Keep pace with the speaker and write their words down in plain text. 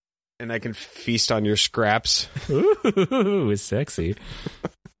And I can feast on your scraps. Ooh, it's sexy.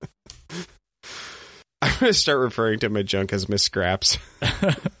 I'm going to start referring to my junk as Miss Scraps.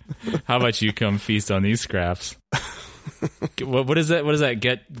 How about you come feast on these scraps? What is that? What does that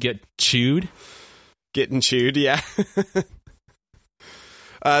get chewed? Getting chewed, yeah.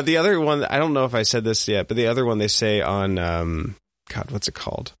 The other one, I don't know if I said this yet, but the other one they say on, God, what's it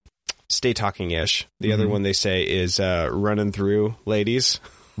called? Stay Talking-ish. The other one they say is running through, ladies.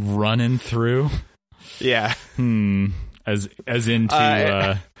 Running through? Yeah. As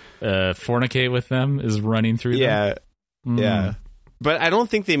into fornicate with them is running through them? Yeah. But I don't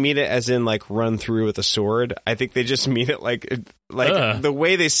think they mean it as in like run through with a sword. I think they just mean it like the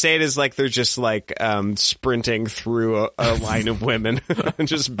way they say it is like they're just like sprinting through a line of women and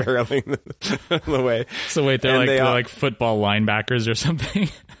just barreling the way. So wait, they're like football linebackers or something?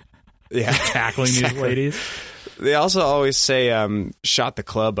 Yeah. Tackling these ladies? They also always say shot the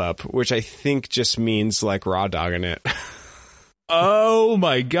club up, which I think just means like raw dogging it. Oh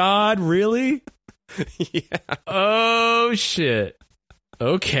my God, really? Yeah. Oh shit.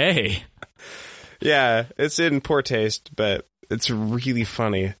 Okay. Yeah, it's in poor taste, but it's really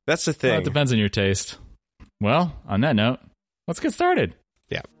funny. That's the thing. Well, it depends on your taste. Well, on that note, let's get started.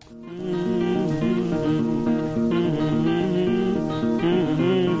 Yeah.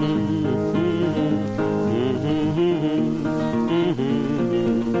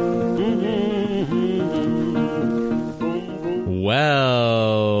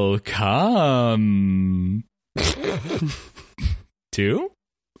 Welcome to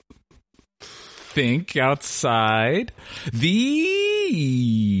Think Outside the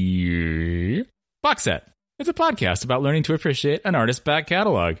Box Set. It's a podcast about learning to appreciate an artist's back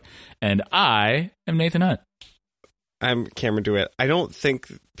catalog. And I am Nathan Hunt. I'm Cameron DeWitt. I don't think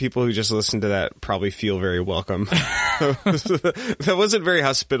people who just listen to that probably feel very welcome. That wasn't very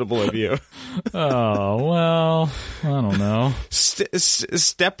hospitable of you. Oh, well, I don't know.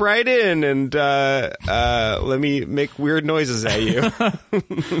 Step right in and let me make weird noises at you.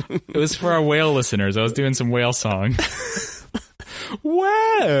 It was for our whale listeners. I was doing some whale song.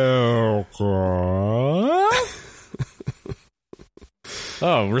 Welcome.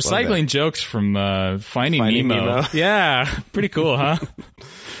 Oh, recycling jokes from Finding Nemo. Yeah, pretty cool, huh?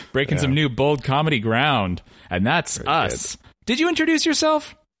 Breaking some new bold comedy ground. And that's very us. Good. Did you introduce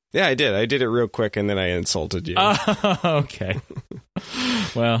yourself? Yeah, I did. I did it real quick, and then I insulted you. Oh, okay.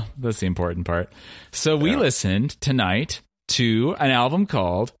 Well, that's the important part. So we listened tonight to an album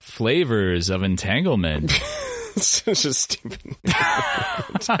called Flavors of Entanglement. Such a stupid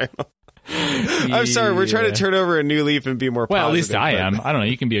title. I'm sorry, we're trying to turn over a new leaf and be more positive. Well, at least I am. I don't know,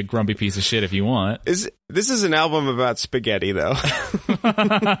 you can be a grumpy piece of shit if you want. This is an album about spaghetti, though.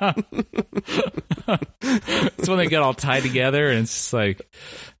 It's when they get all tied together and it's just like...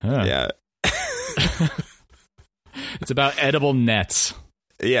 Yeah. It's about edible nets.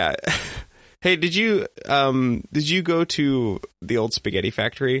 Yeah. Hey, did you go to the old spaghetti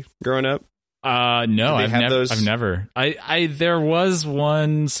factory growing up? No, I've never. There was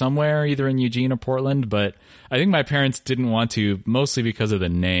one somewhere, either in Eugene or Portland, but I think my parents didn't want to, mostly because of the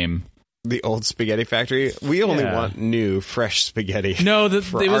name. The old spaghetti factory. We only want new, fresh spaghetti. No,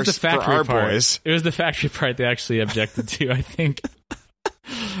 it was the factory for our part. Boys. It was the factory part they actually objected to, I think.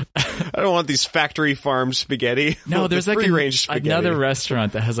 I don't want these factory farmed spaghetti. No, there's like free-range spaghetti. Another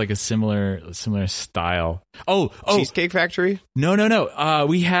restaurant that has like a similar style. Oh, Cheesecake Factory? No.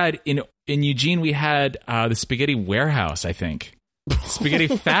 We had in Eugene, we had the Spaghetti Warehouse, I think. Spaghetti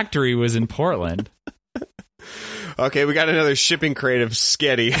Factory was in Portland. Okay, we got another shipping crate of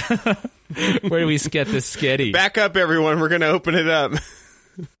sketty. Where do we get this sketty? Back up, everyone. We're going to open it up.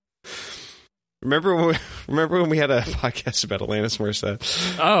 Remember when we had a podcast about Alanis Morissette?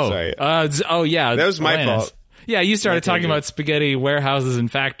 Oh, sorry. Yeah, that was my fault. Yeah, you started talking about spaghetti warehouses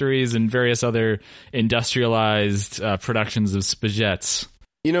and factories and various other industrialized productions of spaghettis.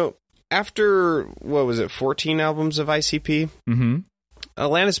 You know, after, 14 albums of ICP? Mm-hmm.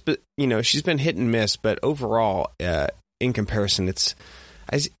 Alanis, she's been hit and miss, but overall, in comparison,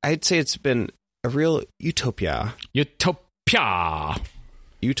 I'd say it's been a real utopia. Utopia.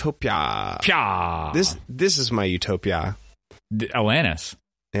 Pia. This is my utopia. Alanis.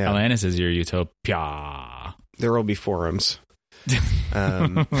 Yeah. Alanis is your utopia. There will be forums.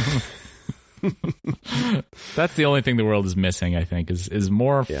 That's the only thing the world is missing, I think, is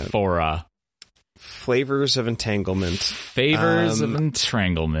more fora. Flavors of entanglement. Favors of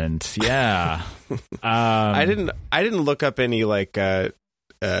entanglement. Yeah. I didn't look up any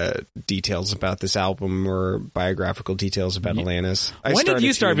details about this album or biographical details about Alanis. When did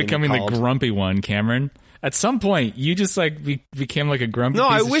you start becoming the grumpy one, Cameron? At some point, you just like became like a grumpy. No,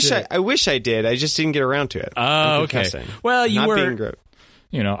 piece I wish I did. I just didn't get around to it. Oh, okay. Well, you were.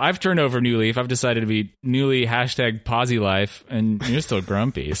 I've turned over a new leaf. I've decided to be newly #Posy Life, and you're still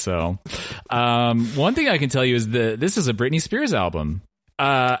grumpy. So, one thing I can tell you is this is a Britney Spears album.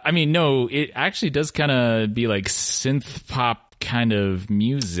 No, it actually does kind of be like synth pop kind of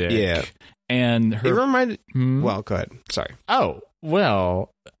music. Yeah. And it reminded. Well, go ahead. Sorry. Oh,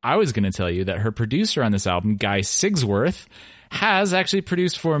 well, I was going to tell you that her producer on this album, Guy Sigsworth, has actually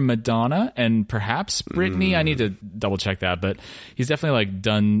produced for Madonna and perhaps Britney. I need to double check that, but he's definitely like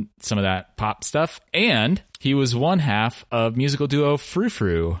done some of that pop stuff. And he was one half of musical duo Frou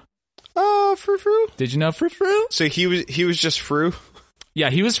Frou. Oh, Frou Frou. Did you know Frou Frou? So he was just Frou? Yeah,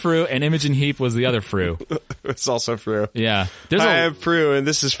 he was Frou, and Imogen Heap was the other Frou. It's also Frou. Yeah. Hi, I'm Frou, and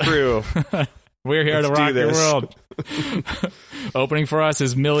this is Frou. We're here to rock your world. Opening for us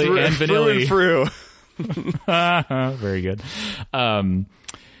is Millie and Vanilli. Frou. Very good.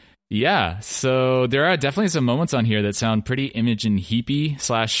 Yeah, so there are definitely some moments on here that sound pretty Imogen Heapy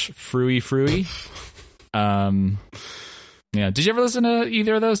 / Frou-y. Yeah. Did you ever listen to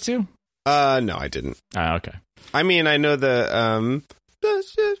either of those two? No, I didn't. Okay. I mean, I know the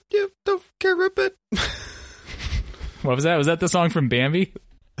you don't care a bit. What was that? Was that the song from Bambi?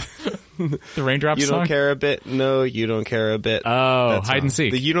 The Raindrops song? You don't care a bit. No, you don't care a bit. Oh, Hide and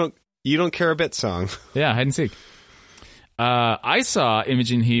Seek. The you don't care a bit song. Yeah, Hide and Seek. I saw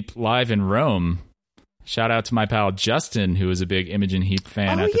Imogen Heap live in Rome. Shout out to my pal Justin, who was a big Imogen Heap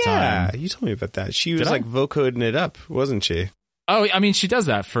fan at the time. Yeah, you told me about that. She was like vocoding it up, wasn't she? Oh, I mean, she does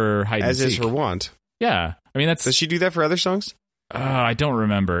that for Hide and Seek. As is her wont. Yeah. I mean, Does she do that for other songs? I don't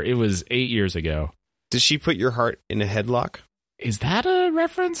remember. It was 8 years ago. Did she put your heart in a headlock? Is that a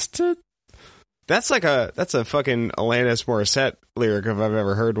reference to... That's a fucking Alanis Morissette lyric if I've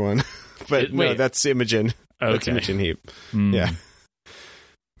ever heard one. But no, that's Imogen. Okay. That's Imogen Heap. Yeah.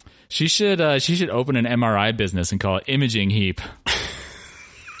 She should open an MRI business and call it Imaging Heap.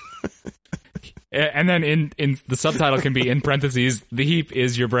 And then in the subtitle can be in parentheses, the heap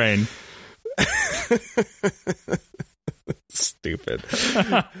is your brain. Stupid.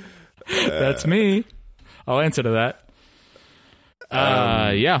 That's me. I'll answer to that.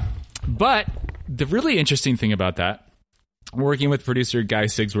 Yeah. But the really interesting thing about that, working with producer Guy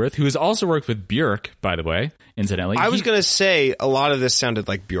Sigsworth, who has also worked with Björk, by the way, incidentally. I was going to say a lot of this sounded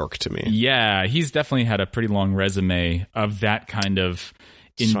like Björk to me. Yeah, he's definitely had a pretty long resume of that kind of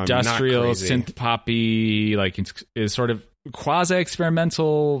industrial, synth poppy, like is sort of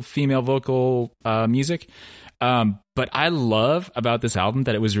quasi-experimental female vocal music. But I love about this album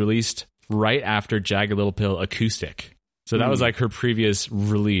that it was released right after Jagged Little Pill Acoustic. So that was like her previous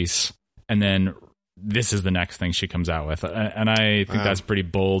release. And then this is the next thing she comes out with. And I think that's pretty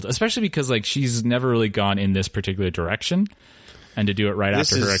bold, especially because like she's never really gone in this particular direction. And to do it right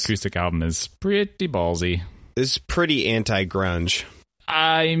after her acoustic album is pretty ballsy. It's pretty anti-grunge.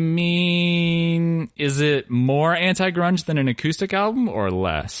 I mean, is it more anti-grunge than an acoustic album or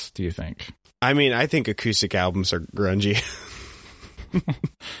less, do you think? I mean, I think acoustic albums are grungy.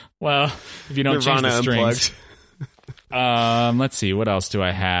 Well, if you don't Nirvana change the strings. Let's see, what else do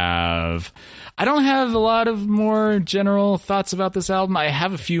I have? I don't have a lot of more general thoughts about this album. I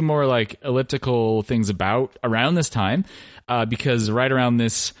have a few more like elliptical things about around this time, because right around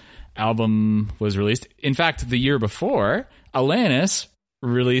this album was released. In fact, the year before, Alanis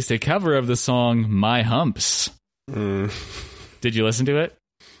released a cover of the song My Humps. Did you listen to it?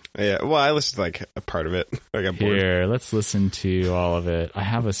 Yeah, well, I listened to like a part of it. I got bored. Here, let's listen to all of it. I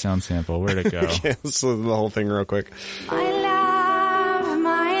have a sound sample. Where'd it go? Okay, let's listen to the whole thing real quick. My love,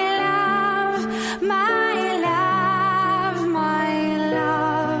 my love, my love, my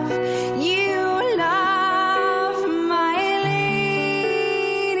love. You love my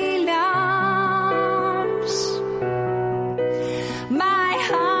lady lumps. My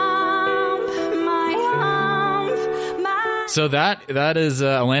hump, my... So that is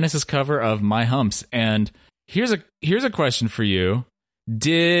Alanis' cover of My Humps. And here's a question for you.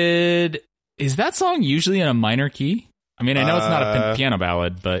 Is that song usually in a minor key? I mean, I know it's not a piano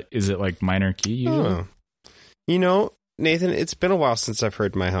ballad, but is it like minor key usually? You know, Nathan, it's been a while since I've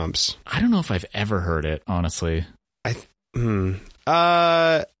heard My Humps. I don't know if I've ever heard it, honestly. I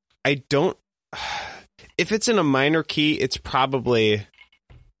don't. If it's in a minor key, it's probably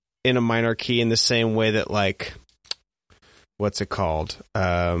in a minor key in the same way that like, what's it called?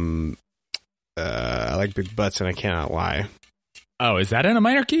 I like Big Butts and I Cannot Lie. Oh, is that in a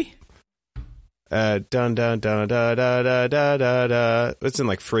minor key? Dun dun dun da da da da da da. It's in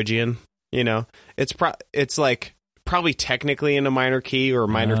like Phrygian, you know. It's like probably technically in a minor key or a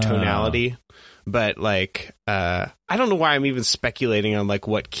minor tonality, But like, I don't know why I'm even speculating on like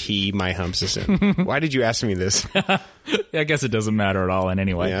what key my humps is in. Why did you ask me this? I guess it doesn't matter at all in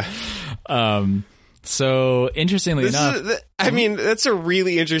any way. Yeah. So interestingly enough, I mean, that's a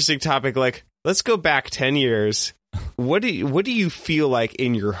really interesting topic. Like, let's go back 10 years. What do you feel like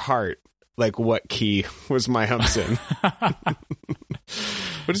in your heart? Like, what key was my humps in? What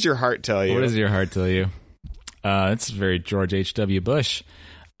does your heart tell you? What does your heart tell you? It's very George H.W. Bush.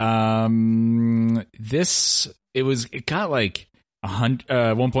 It got like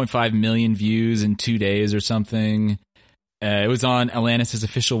 1.5 million views in 2 days or something. It was on Alanis'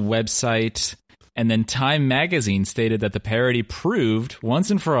 official website. And then Time magazine stated that the parody proved once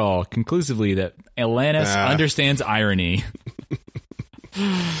and for all conclusively that Alanis understands irony.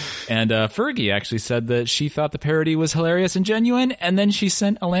 And Fergie actually said that she thought the parody was hilarious and genuine, and then she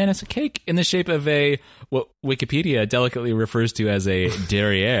sent Alanis a cake in the shape of what Wikipedia delicately refers to as a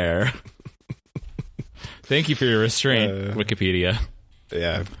derriere. Thank you for your restraint, Wikipedia.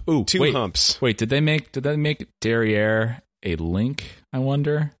 Yeah. Ooh, two humps. Wait, did they make derriere a link, I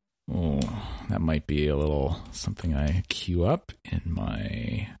wonder? Oh, that might be a little something I queue up in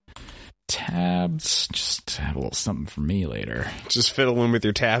my tabs. Just have a little something for me later. Just fiddling with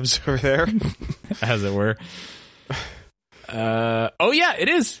your tabs over there. As it were. Oh yeah, it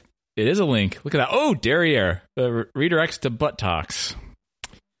is. It is a link. Look at that. Oh, derriere. Redirects to buttocks.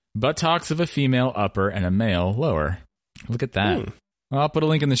 Buttocks of a female upper and a male lower. Look at that. Well, I'll put a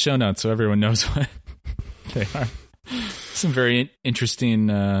link in the show notes so everyone knows what they are. Some very interesting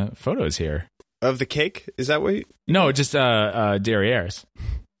photos here. Of the cake? Is that what No, just derrieres.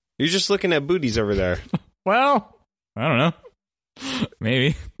 You're just looking at booties over there. Well, I don't know.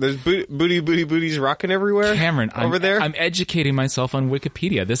 Maybe. There's booties rocking everywhere. Cameron, over there. I'm educating myself on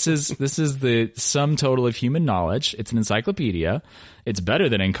Wikipedia. This is the sum total of human knowledge. It's an encyclopedia. It's better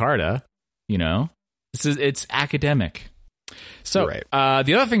than Encarta. You know, it's academic. So right.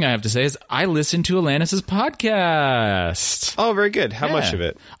 The other thing I have to say is I listened to Alanis' podcast. Oh, very good. How much of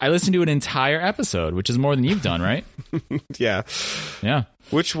it? I listened to an entire episode, which is more than you've done, right? Yeah.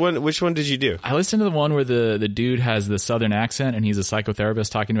 Which one did you do? I listened to the one where the dude has the southern accent and he's a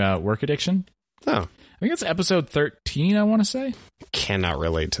psychotherapist talking about work addiction. Oh. I think it's episode 13, I want to say. Cannot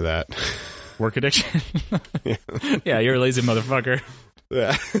relate to that. Work addiction? Yeah, you're a lazy motherfucker.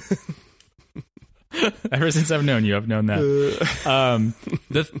 Yeah. Ever since I've known you, I've known that.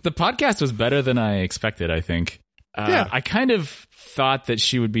 The podcast was better than I expected, I think. Yeah. I kind of thought that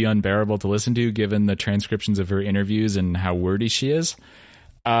she would be unbearable to listen to given the transcriptions of her interviews and how wordy she is.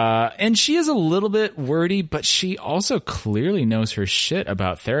 And she is a little bit wordy, but she also clearly knows her shit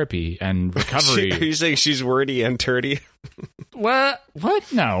about therapy and recovery. Are you saying she's wordy and turdy? What?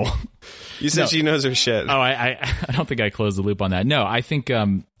 No. You said she knows her shit. Oh, I don't think I closed the loop on that. No, I think...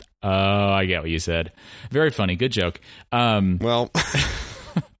 I get what you said. Very funny. Good joke. Well,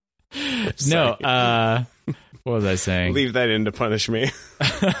 no. What was I saying? Leave that in to punish me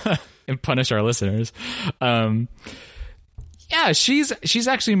and punish our listeners. Yeah, she's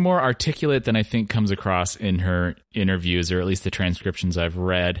actually more articulate than I think comes across in her interviews, or at least the transcriptions I've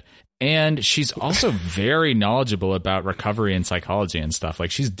read. And she's also very knowledgeable about recovery and psychology and stuff. Like,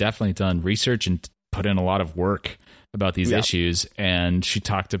 she's definitely done research and put in a lot of work about these issues, and she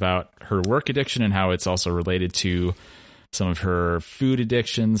talked about her work addiction and how it's also related to some of her food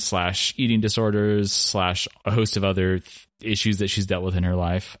addictions / eating disorders / a host of other issues that she's dealt with in her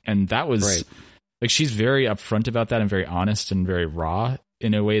life. And that was like, she's very upfront about that and very honest and very raw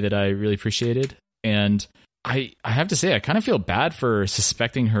in a way that I really appreciated. And I have to say, I kind of feel bad for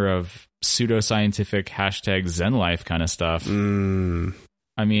suspecting her of pseudoscientific #Zen life kind of stuff.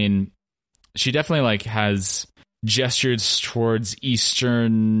 I mean, she definitely like has gestures towards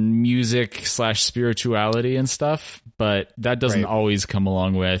Eastern music / spirituality and stuff, but that doesn't always come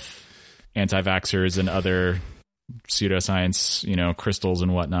along with anti-vaxxers and other pseudoscience, crystals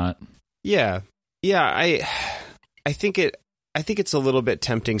and whatnot. Yeah. I think it's a little bit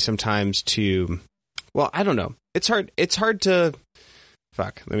tempting sometimes to, well, I don't know. It's hard to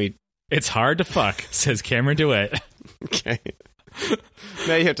fuck. It's hard to fuck, says Cameron DeWitt. Okay.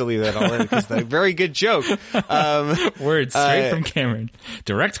 Now you have to leave that all in because that's a very good joke. Words straight from Cameron.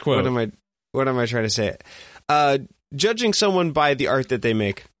 Direct quote. What am I trying to say? Judging someone by the art that they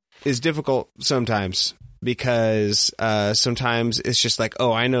make is difficult sometimes because sometimes it's just like,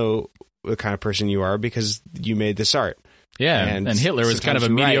 oh, I know the kind of person you are because you made this art. Yeah, and Hitler was kind of a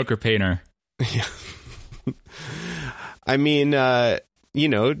mediocre painter. Yeah. I mean,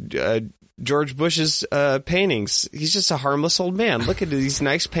 George Bush's paintings. He's just a harmless old man. Look at these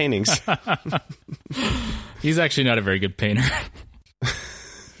nice paintings. He's actually not a very good painter.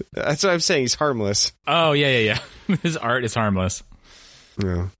 That's what I'm saying. He's harmless. Oh, yeah. His art is harmless.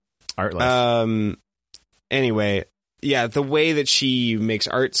 Yeah. Artless. Anyway, yeah, the way that she makes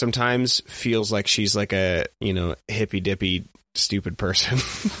art sometimes feels like she's like a, hippy dippy stupid person.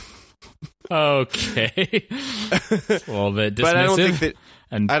 Okay. A little bit dismissive. But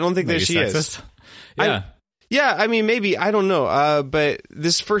I don't think that she sexist. Is. Yeah. Yeah, I mean, maybe, I don't know. But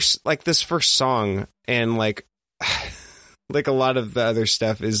this first song and like a lot of the other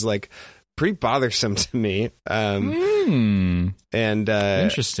stuff is like pretty bothersome to me. And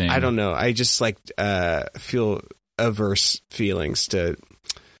interesting. I don't know. I just like feel averse feelings to.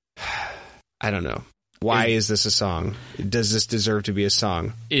 I don't know. Why is this a song? Does this deserve to be a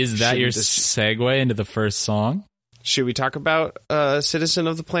song? Is that your segue into the first song? Should we talk about Citizen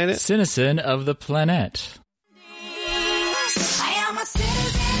of the Planet? Citizen of the Planet. I am a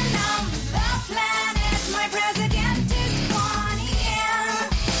citizen of the planet. My president is Kuan Yin.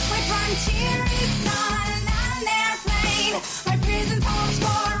 My frontier is on an airplane. My prison's homes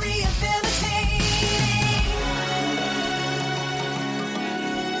for rehabilitating.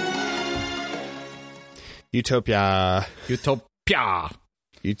 Utopia.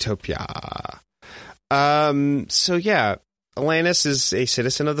 So yeah, Alanis is a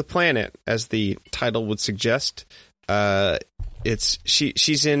citizen of the planet, as the title would suggest.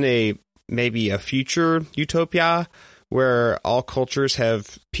 She's in maybe a future utopia where all cultures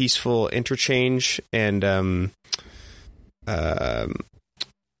have peaceful interchange and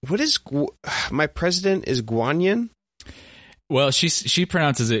what is my president is Guanyin? Well, she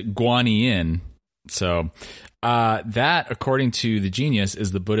pronounces it Guanyin. So that, according to the Genius,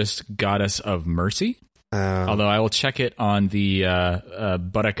 is the Buddhist goddess of mercy. Although I will check it on the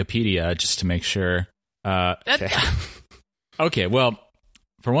Buddhapedia just to make sure. Okay, well,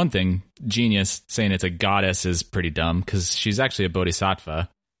 for one thing, Genius saying it's a goddess is pretty dumb because she's actually a bodhisattva.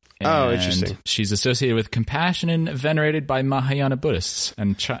 Oh, interesting. She's associated with compassion and venerated by Mahayana Buddhists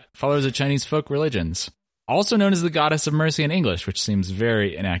and followers of Chinese folk religions. Also known as the goddess of mercy in English, which seems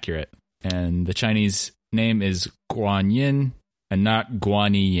very inaccurate. And the Chinese name is Guanyin and not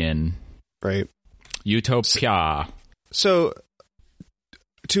Guanyin. Right. Utopia. So,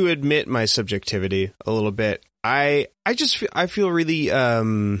 to admit my subjectivity a little bit, I feel really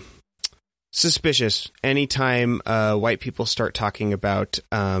suspicious anytime white people start talking about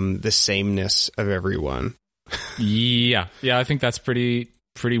the sameness of everyone. Yeah, I think that's pretty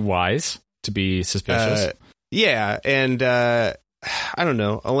wise to be suspicious. Yeah, and I don't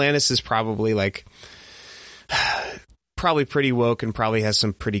know. Alanis is probably pretty woke and probably has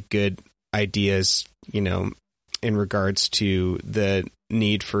some pretty good ideas, in regards to the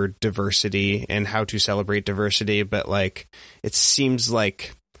need for diversity and how to celebrate diversity. But it seems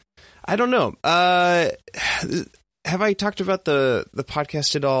like, I don't know. Have I talked about the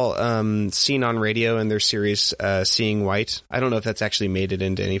podcast at all? Seen on Radio and their series, Seeing White. I don't know if that's actually made it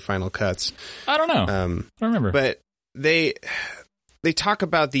into any final cuts. I don't know. I don't remember. But they talk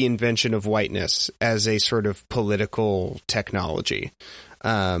about the invention of whiteness as a sort of political technology.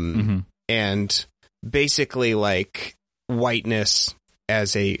 And basically whiteness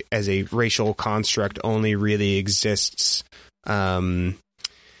as a racial construct only really exists.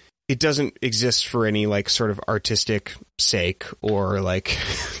 It doesn't exist for any sort of artistic sake or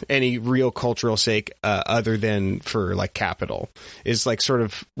any real cultural sake other than for capital is sort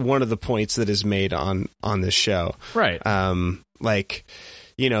of one of the points that is made on this show. Right.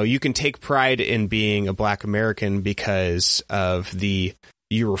 You can take pride in being a Black American because of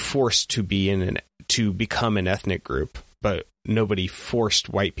you were forced to become an ethnic group, but nobody forced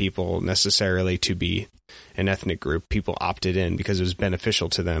white people necessarily to be an ethnic group. People opted in because it was beneficial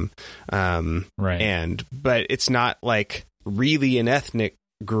to them. Right. But it's not really an ethnic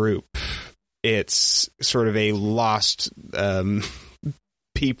group. It's sort of a lost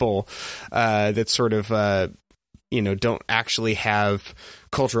people that sort of don't actually have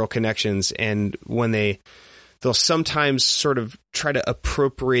cultural connections, and when they'll sometimes sort of try to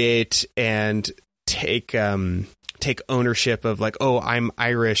appropriate and take ownership of I'm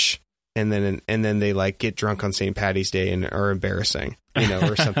Irish, and then they get drunk on St. Paddy's Day and are embarrassing,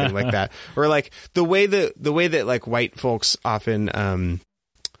 or something like that. Or the way that white folks often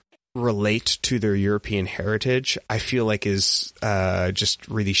relate to their European heritage, I feel is just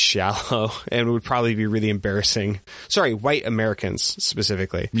really shallow and would probably be really embarrassing. Sorry, white Americans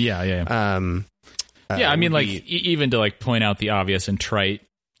specifically. Yeah. I mean, even to point out the obvious and trite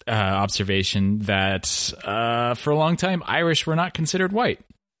observation that for a long time Irish were not considered white.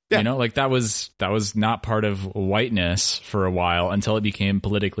 Yeah. That was not part of whiteness for a while until it became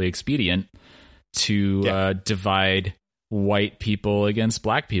politically expedient to divide white people against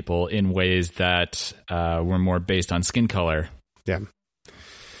black people in ways that were more based on skin color. Yeah.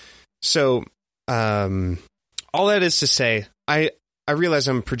 So, all that is to say, I realize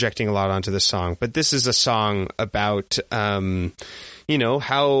I'm projecting a lot onto this song, but this is a song about,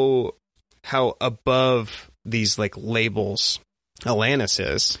 how above these like labels Alanis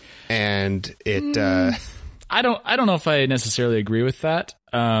is, and it. I don't know if I necessarily agree with that.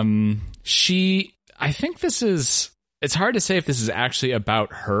 I think it's hard to say if this is actually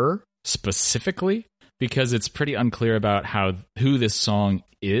about her specifically, because it's pretty unclear about who this song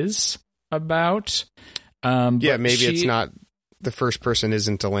is about. Maybe it's not, the first person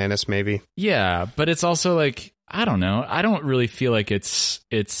isn't Alanis, maybe. Yeah, but it's also like, I don't know. I don't really feel like it's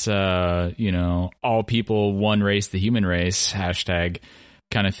all people, one race, the human race, hashtag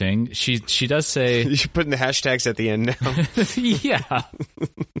kind of thing. She does say... You're putting the hashtags at the end now. Yeah.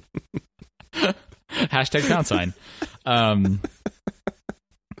 Hashtag pound sign.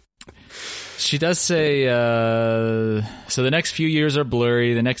 She does say, so the next few years are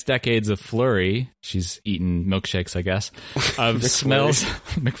blurry, the next decade's a flurry. She's eating milkshakes, I guess. Of smells.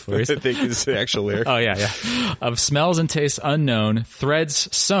 McFlurries. I think is the actual lyric. Oh, yeah. Of smells and tastes unknown, threads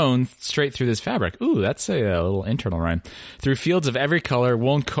sewn straight through this fabric. Ooh, that's a little internal rhyme. Through fields of every color,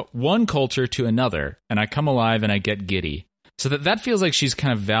 one culture to another, and I come alive and I get giddy. So that feels like she's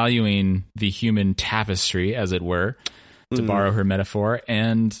kind of valuing the human tapestry, as it were, to borrow her metaphor,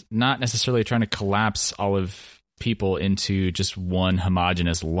 and not necessarily trying to collapse all of people into just one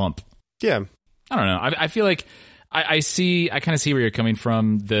homogenous lump. Yeah. I don't know. I feel like I kind of see where you're coming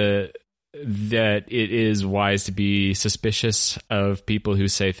from, that it is wise to be suspicious of people who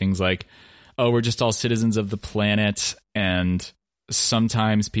say things like, oh, we're just all citizens of the planet, and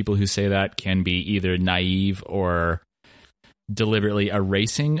sometimes people who say that can be either naive or deliberately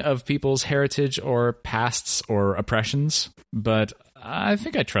erasing of people's heritage or pasts or oppressions. But I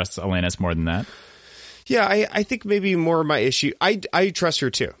think I trust Alanis more than that. Yeah, I think maybe more my issue, I trust her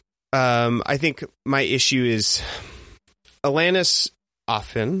too. I think my issue is Alanis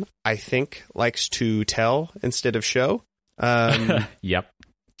often, I think, likes to tell instead of show. Yep,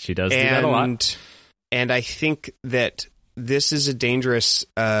 she does do that a lot. And I think that this is a dangerous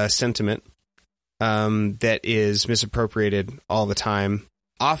sentiment that is misappropriated all the time,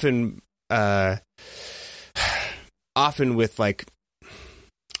 often with like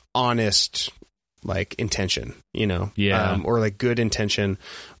honest like intention, or like good intention.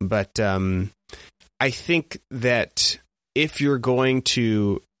 But I think that if you're going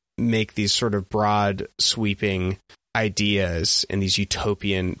to make these sort of broad sweeping ideas and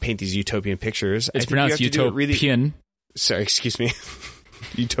paint these utopian pictures, it's pronounced utopian. Sorry, excuse me.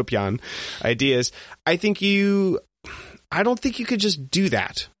 Utopian ideas. I don't think you could just do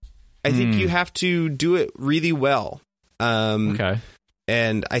that. I think you have to do it really well. Okay.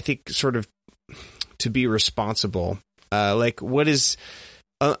 And I think sort of to be responsible, like what is,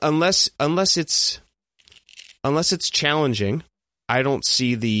 unless it's challenging, I don't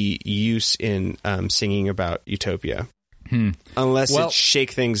see the use in singing about utopia. Unless it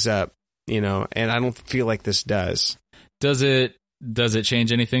shake things up, and I don't feel like this does. Does it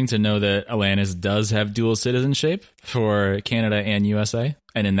change anything to know that Alanis does have dual citizenship for Canada and USA,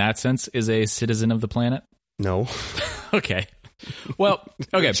 and in that sense is a citizen of the planet? No. Okay. Well,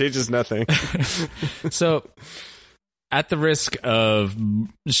 okay. It changes nothing. So, at the risk of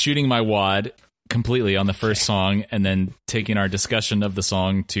shooting my wad completely on the first song and then taking our discussion of the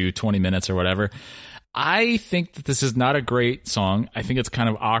song to 20 minutes or whatever, I think that this is not a great song. I think it's kind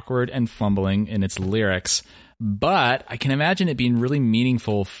of awkward and fumbling in its lyrics, but I can imagine it being really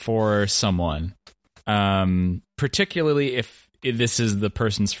meaningful for someone, particularly if this is the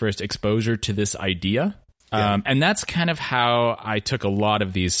person's first exposure to this idea. Yeah. And that's kind of how I took a lot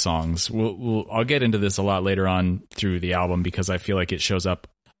of these songs. I'll get into this a lot later on through the album, because I feel like it shows up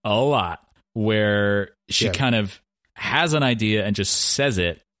a lot where she kind of has an idea and just says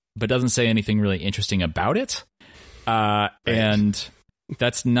it, but doesn't say anything really interesting about it. Right. And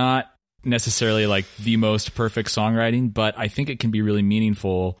that's not necessarily like the most perfect songwriting, but I think it can be really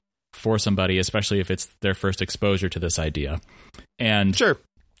meaningful for somebody, especially if it's their first exposure to this idea. And sure.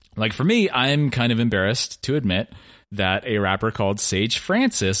 Like for me, I'm kind of embarrassed to admit that a rapper called Sage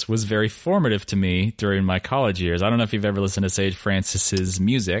Francis was very formative to me during my college years. I don't know if you've ever listened to Sage Francis's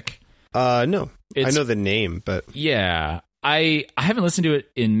music. No. I know the name, but... Yeah. I haven't listened to it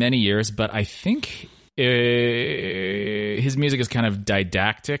in many years, but I think his music is kind of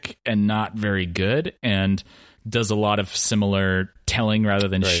didactic and not very good, and does a lot of similar telling rather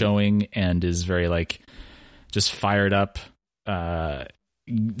than showing, and is very like just fired up,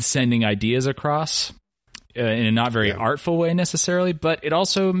 sending ideas across. in a not very artful way necessarily, but it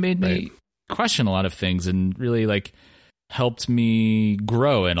also made me question a lot of things and really like helped me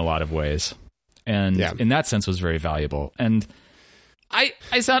grow in a lot of ways. And in that sense was very valuable. And I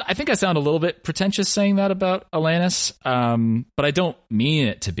think I sound a little bit pretentious saying that about Alanis, but I don't mean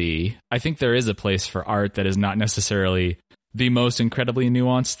it to be. I think there is a place for art that is not necessarily the most incredibly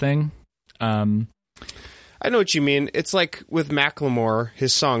nuanced thing. I know what you mean. It's like with Macklemore,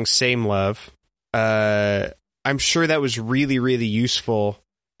 his song Same Love. I'm sure that was really, really useful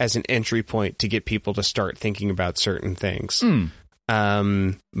as an entry point to get people to start thinking about certain things.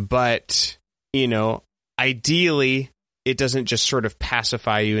 But, you know, ideally, it doesn't just sort of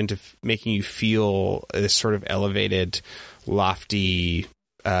pacify you into making you feel this sort of elevated, lofty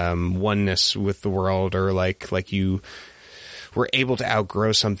oneness with the world, or like you were able to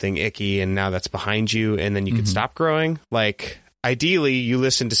outgrow something icky and now that's behind you and then you can stop growing. Like, ideally, you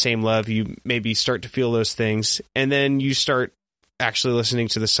listen to Same Love, you maybe start to feel those things, and then you start actually listening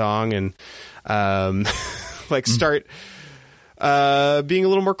to the song and start being a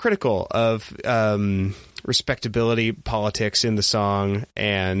little more critical of respectability politics in the song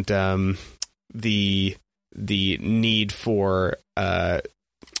and the need for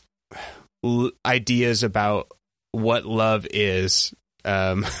ideas about what love is,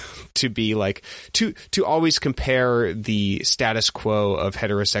 to be like to always compare the status quo of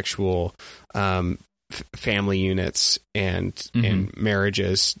heterosexual family units and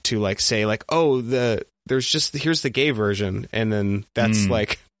marriages to like say like, oh, here's the gay version, and then that's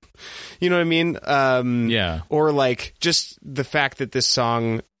like, you know what I mean? Or like just the fact that this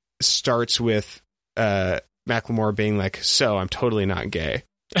song starts with Macklemore being like, so I'm totally not gay.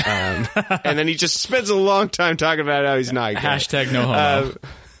 And then he just spends a long time talking about how he's not gay. Hashtag no homo.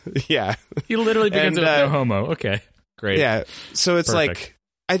 He literally begins with no homo. Okay, great. Yeah, so it's Perfect. like,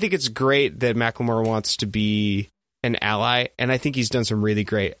 I think it's great that Macklemore wants to be an ally, and I think he's done some really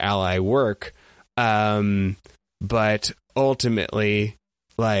great ally work. But ultimately,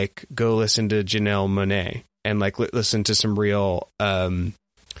 like, go listen to Janelle Monáe and like listen to some real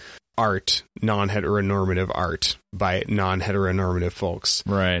art, non-heteronormative art by non-heteronormative folks,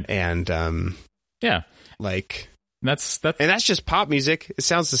 right? And like that's just pop music. It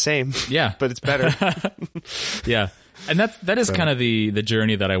sounds the same, but it's better. And that is kind of the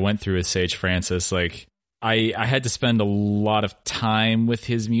journey that I went through with Sage Francis. Like, I had to spend a lot of time with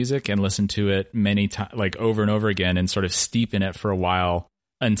his music and listen to it many times, like over and over again, and sort of steep in it for a while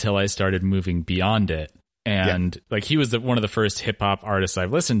until I started moving beyond it. And like, he was one of the first hip hop artists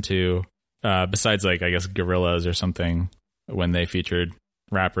I've listened to, besides like, I guess, Gorillaz or something, when they featured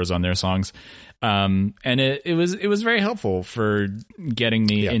rappers on their songs. And it was very helpful for getting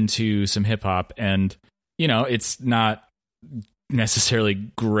me into some hip hop. And, you know, it's not necessarily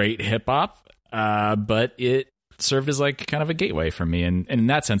great hip hop, but it served as like kind of a gateway for me. And in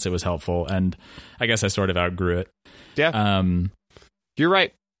that sense, it was helpful. And I guess I sort of outgrew it. Yeah. You're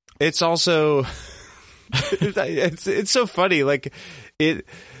right. It's also... it's so funny, like, it,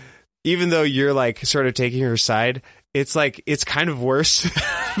 even though you're like sort of taking her side, it's like, it's kind of worse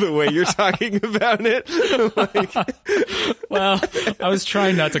the way you're talking about it. Like, well, I was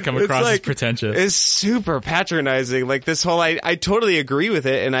trying not to come across as pretentious. It's super patronizing, like this whole, I totally agree with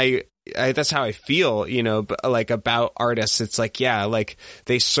it, and I that's how I feel, you know, but like about artists. It's like, yeah, like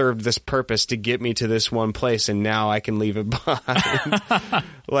they served this purpose to get me to this one place, and now I can leave it behind.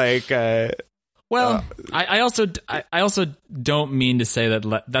 Like, well, I also don't mean to say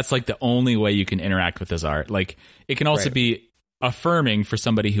that that's like the only way you can interact with this art. Like, it can also be affirming for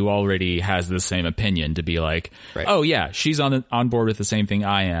somebody who already has the same opinion to be like, oh yeah, she's on board with the same thing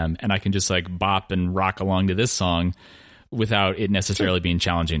I am, and I can just like bop and rock along to this song without it necessarily being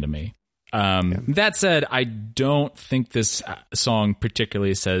challenging to me. That said, I don't think this song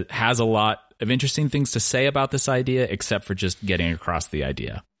particularly has a lot of interesting things to say about this idea, except for just getting across the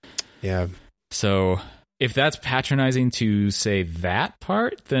idea. Yeah. So if that's patronizing to say that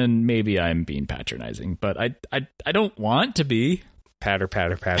part, then maybe I'm being patronizing, but I don't want to be. Patter,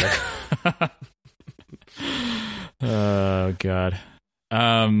 patter, patter. Oh, God.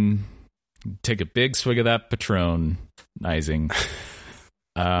 Take a big swig of that patronizing.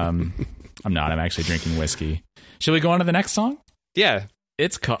 I'm not. I'm actually drinking whiskey. Shall we go on to the next song? Yeah.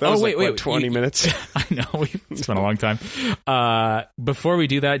 It's called... That was wait, 20 minutes. I know. We spent a long time. Before we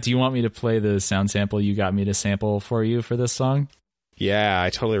do that, do you want me to play the sound sample you got me to sample for you for this song? Yeah, I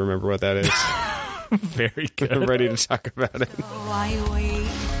totally remember what that is. Very good. I'm ready to talk about it. I wait.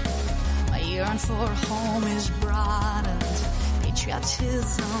 My yearn for home is broadened.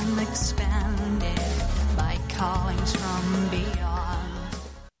 Patriotism expanded by callings from beyond.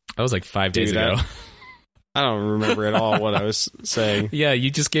 That was like 5 days ago. I don't remember at all what I was saying. Yeah, you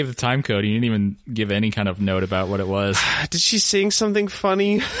just gave the time code. You didn't even give any kind of note about what it was. Did she sing something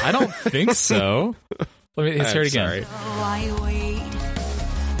funny? I don't think so. Let's hear it again. Sorry. I wait.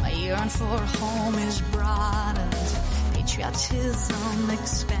 My yearn for home is broadened. Patriotism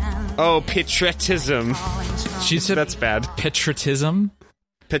expands. Oh, patriotism. She said that's bad. Patriotism?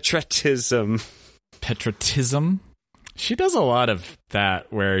 Patriotism. Patriotism? She does a lot of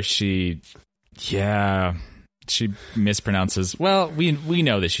that where she mispronounces. Well, we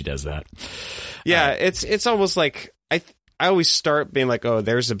know that she does that. Yeah, it's almost like I always start being like, oh,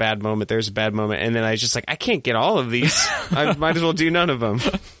 there's a bad moment, and then I just like, I can't get all of these. I might as well do none of them.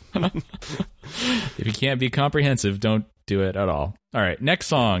 If you can't be comprehensive, don't do it at all. All right, next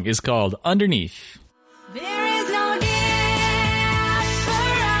song is called Underneath. There is no difference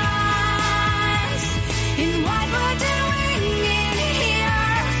in what we're doing in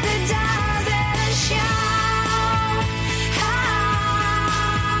here that doesn't show up.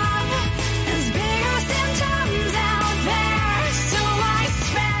 There's bigger symptoms out there, so I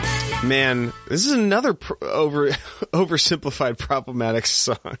spend. Man, this is another oversimplified problematic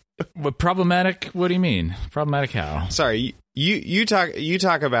song. What problematic? What do you mean? Problematic how? Sorry, you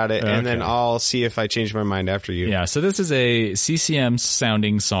talk about it, and then I'll see if I change my mind after you. Yeah, so this is a CCM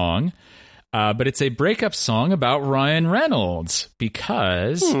sounding song, but it's a breakup song about Ryan Reynolds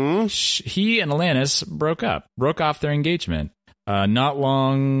because he and Alanis broke off their engagement not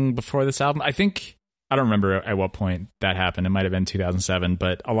long before this album. I don't remember at what point that happened. It might have been 2007,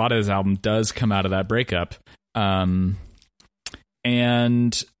 but a lot of this album does come out of that breakup.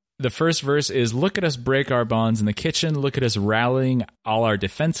 And the first verse is, look at us break our bonds in the kitchen. Look at us rallying all our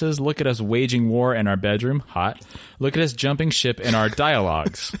defenses. Look at us waging war in our bedroom. Hot. Look at us jumping ship in our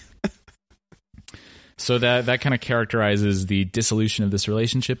dialogues. So that kind of characterizes the dissolution of this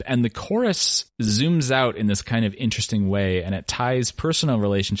relationship. And the chorus zooms out in this kind of interesting way, and it ties personal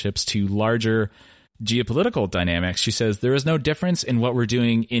relationships to larger geopolitical dynamics. She says, there is no difference in what we're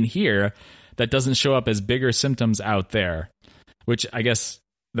doing in here that doesn't show up as bigger symptoms out there, which I guess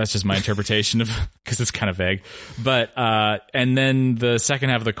that's just my interpretation of, because it's kind of vague. But and then the second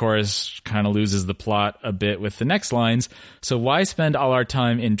half of the chorus kind of loses the plot a bit with the next lines. So why spend all our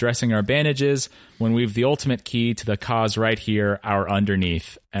time in dressing our bandages when we've the ultimate key to the cause right here, our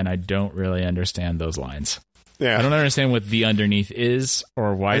underneath? And I don't really understand those lines. Yeah, I don't understand what the underneath is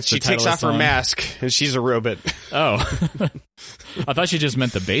or why it's the title she takes off her mask and she's a robot. Oh, I thought she just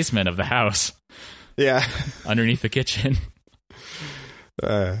meant the basement of the house. Yeah, underneath the kitchen.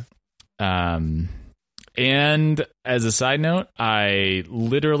 And as a side note, I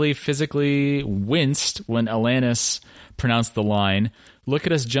literally physically winced when Alanis pronounced the line, look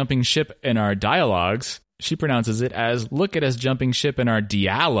at us jumping ship in our dialogues. She pronounces it as, look at us jumping ship in our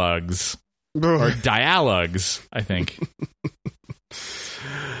dialogues. Or dialogues, I think.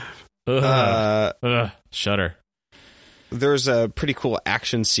 Shudder. There's a pretty cool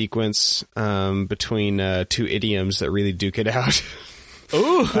action sequence between two idioms that really duke it out.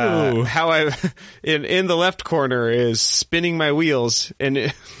 Ooh! How I in the left corner is spinning my wheels,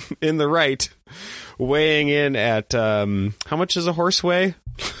 and in the right, weighing in at how much does a horse weigh?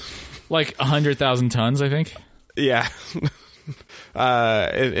 Like 100,000 tons, I think. Yeah.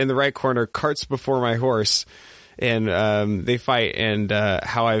 In the right corner, carts before my horse, and they fight, and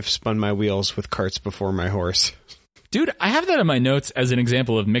how I've spun my wheels with carts before my horse. Dude, I have that in my notes as an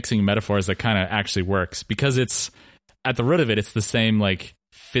example of mixing metaphors that kind of actually works, because it's at the root of it, it's the same like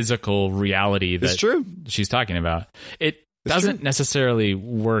physical reality that she's talking about. It doesn't necessarily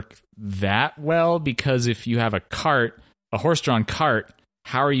work that well, because if you have a horse-drawn cart,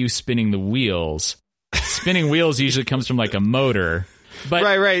 how are you spinning the wheels? Spinning wheels usually comes from like a motor.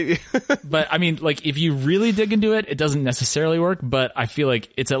 But, right. But I mean, like, if you really dig into it, it doesn't necessarily work, but I feel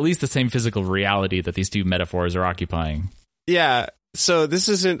like it's at least the same physical reality that these two metaphors are occupying. Yeah. So this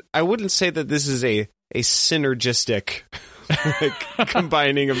isn't, I wouldn't say that this is a synergistic like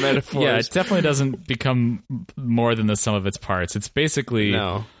combining of metaphors. Yeah, it definitely doesn't become more than the sum of its parts. It's basically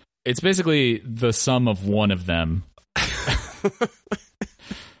the sum of one of them.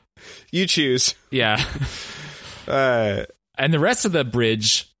 You choose. Yeah. And the rest of the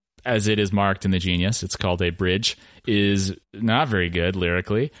bridge, as it is marked in the Genius, it's called a bridge, is not very good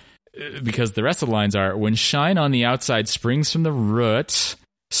lyrically, because the rest of the lines are, when shine on the outside springs from the root,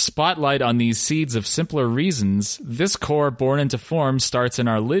 spotlight on these seeds of simpler reasons, this core born into form starts in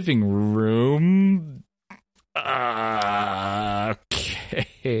our living room. Okay.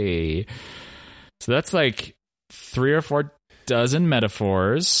 So that's like 3 or 4 dozen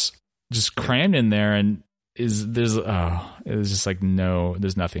metaphors just crammed in there, and there's just like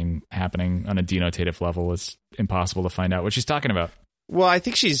there's nothing happening on a denotative level. It's impossible to find out what she's talking about. Well, I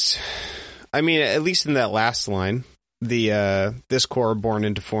think at least in that last line, this core born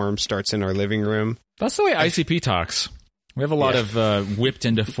into form starts in our living room. That's the way ICP talks. We have a lot of whipped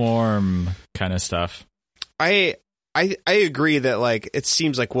into form kind of stuff. I agree that like it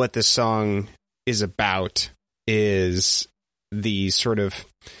seems like what this song is about is the sort of,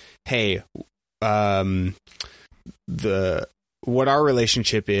 hey, what our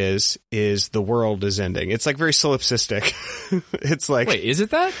relationship is the world is ending. It's like very solipsistic. It's like, wait, is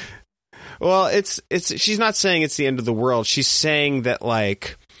it that? Well, it's she's not saying it's the end of the world. She's saying that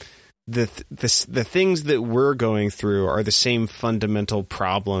like the things that we're going through are the same fundamental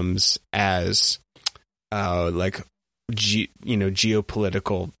problems as like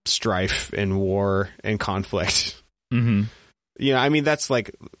geopolitical strife and war and conflict. Mm-hmm. You know, I mean, that's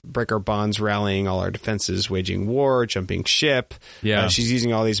like break our bonds, rallying all our defenses, waging war, jumping ship. Yeah. She's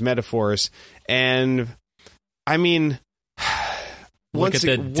using all these metaphors. And I mean, look at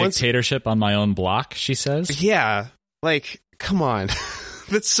the dictatorship on my own block, she says. Yeah. Like, come on.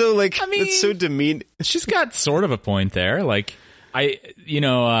 That's so like, that's so demeaning. She's got sort of a point there. Like, what's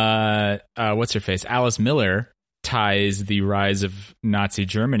her face? Alice Miller ties the rise of Nazi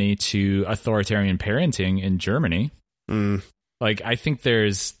Germany to authoritarian parenting in Germany. Mm. Like, I think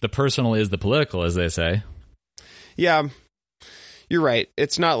there's the personal is the political, as they say. Yeah, you're right.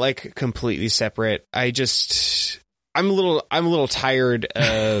 It's not like completely separate. I'm a little tired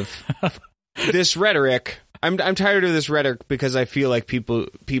of this rhetoric. I'm tired of this rhetoric because I feel like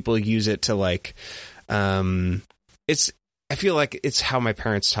people use it to like, I feel like it's how my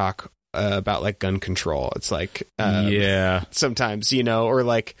parents talk about like gun control. It's like, sometimes, or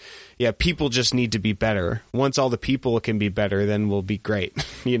like, people just need to be better. Once all the people can be better, then we'll be great.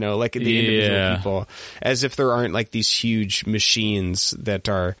 Like the individual people, as if there aren't like these huge machines that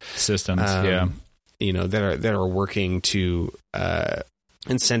are systems, that are working to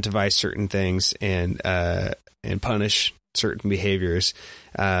incentivize certain things and punish certain behaviors.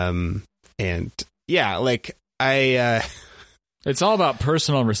 It's all about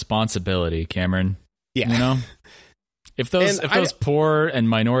personal responsibility, Cameron. Yeah. If those poor and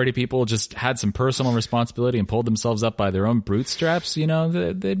minority people just had some personal responsibility and pulled themselves up by their own bootstraps,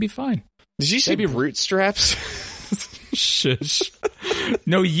 they'd be fine. Did you say bootstraps? Shush.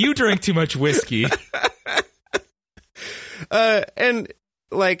 No, you drank too much whiskey. And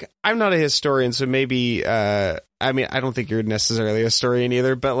like, I'm not a historian, so maybe, I don't think you're necessarily a historian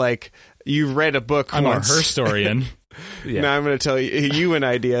either, but like, you read a book I'm once. a historian. Yeah. Now I'm going to tell you an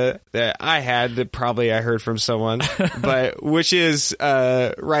idea that I had that probably I heard from someone, but which is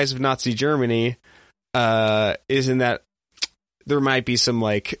Rise of Nazi Germany, is in that there might be some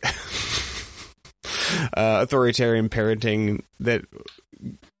like authoritarian parenting that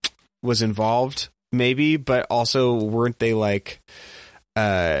was involved, maybe, but also weren't they like,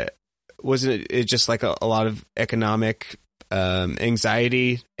 wasn't it just like a lot of economic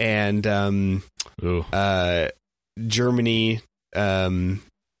anxiety and Germany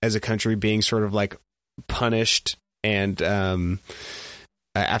as a country being sort of like punished and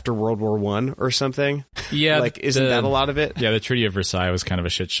after World War I or something? Yeah, like isn't that a lot of it? Yeah, the Treaty of Versailles was kind of a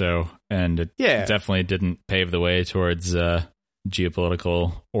shit show, and it definitely didn't pave the way towards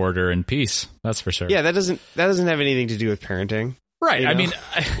geopolitical order and peace. That's for sure. Yeah, that doesn't have anything to do with parenting. Right. I mean,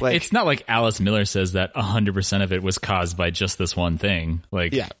 like, it's not like Alice Miller says that 100% of it was caused by just this one thing.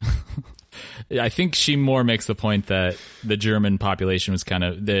 Like, yeah. I think she more makes the point that the German population was kind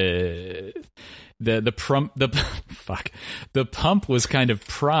of the pump was kind of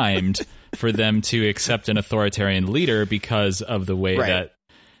primed for them to accept an authoritarian leader because of the way that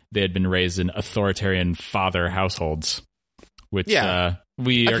they had been raised in authoritarian father households, which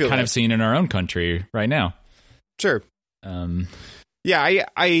we are kind of seeing in our own country right now. Sure. I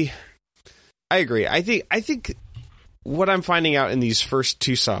agree. I think what I'm finding out in these first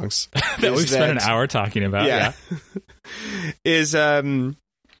two songs that we've spent an hour talking about, is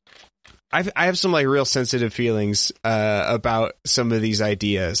I have some like real sensitive feelings about some of these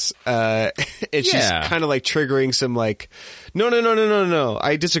ideas. It's just kind of like triggering some like no.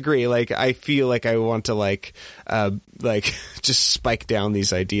 I disagree. Like I feel like I want to like just spike down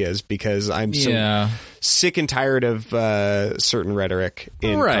these ideas because I'm so sick and tired of certain rhetoric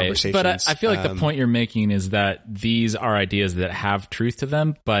in conversations. But I feel like the point you're making is that these are ideas that have truth to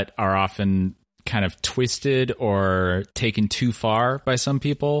them, but are often kind of twisted or taken too far by some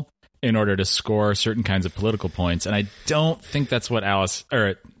people in order to score certain kinds of political points. And I don't think that's what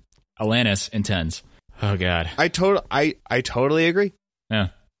Alanis intends. Oh God. I totally agree. Yeah.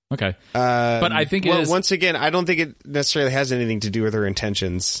 Okay. But I think once again, I don't think it necessarily has anything to do with her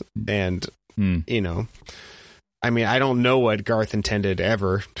intentions. And, you know, I mean, I don't know what Garth intended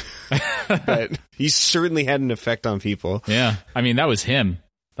ever, but he certainly had an effect on people. Yeah. I mean, that was him.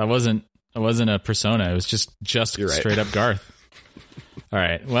 It wasn't a persona. It was just straight up Garth. All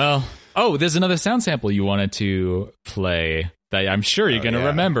right. Well, there's another sound sample you wanted to play that I'm sure you're going to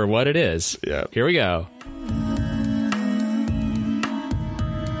remember what it is. Yeah. Here we go.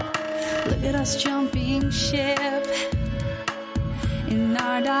 Look at us jumping ship in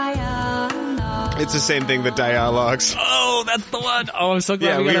our dialogue. It's the same thing, the dialogues. Oh, that's the one. Oh, I'm so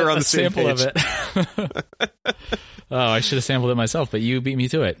glad we got a sample of it. I should have sampled it myself, but you beat me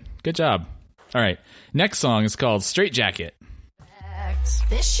to it. Good job. All right. Next song is called Straight Jacket.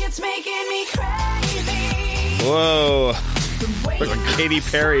 This shit's making me crazy. Whoa. Like Katy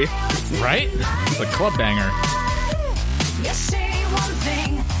Perry. Right? It's a club banger. You say one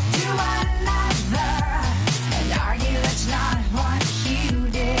thing to another and argue that's not what you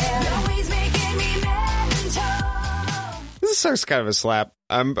did. Always making me mental. This song's kind of a slap.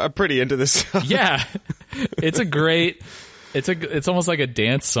 I'm pretty into this song. Yeah. It's almost like a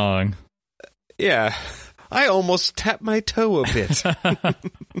dance song. Yeah. I almost tapped my toe a bit.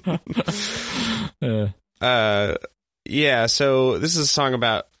 Yeah, so this is a song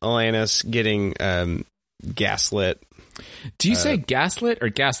about Alanis getting gaslit. Do you say gaslit or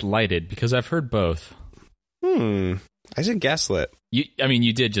gaslighted? Because I've heard both. I said gaslit.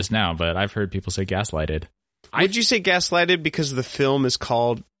 You did just now, but I've heard people say gaslighted. Would you say gaslighted because the film is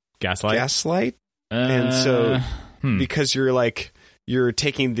called Gaslight? And so because you're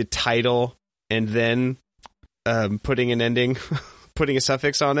taking the title and then putting an ending, putting a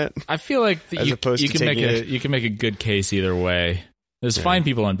suffix on it. I feel like you can make a good case either way. There's fine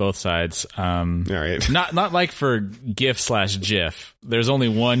people on both sides. All right. Not like for GIF/GIF. There's only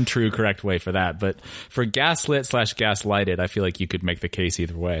one true correct way for that. But for gaslit/gaslighted, I feel like you could make the case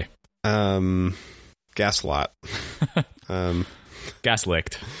either way. Gaslot.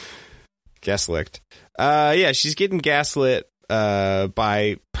 Gaslicked. Yeah, she's getting gaslit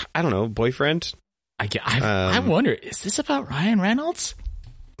by, I don't know, boyfriend. I wonder, is this about Ryan Reynolds?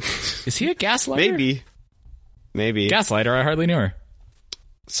 Is he a gaslighter? Maybe. Gaslighter, I hardly knew her.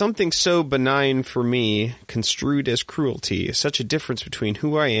 Something so benign for me, construed as cruelty. Such a difference between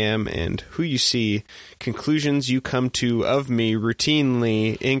who I am and who you see. Conclusions you come to of me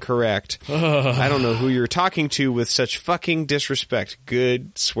routinely incorrect. I don't know who you're talking to with such fucking disrespect.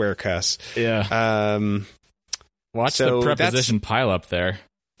 Good swear cuss. Yeah. Watch the preposition pile up there.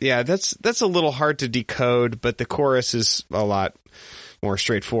 Yeah, that's a little hard to decode, but the chorus is a lot more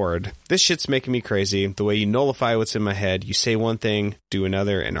straightforward. This shit's making me crazy. The way you nullify what's in my head. You say one thing, do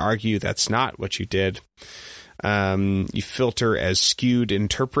another, and argue that's not what you did. You filter as skewed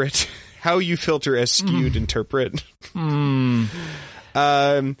interpret. How you filter as skewed interpret.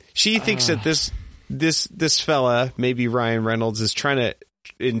 She thinks that this fella, maybe Ryan Reynolds, is trying to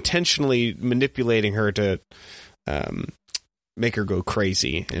intentionally manipulating her to make her go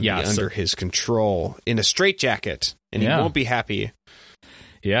crazy and be under his control in a straitjacket, and he won't be happy.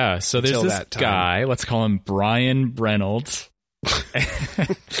 Yeah, so there's this guy, let's call him Brian Reynolds,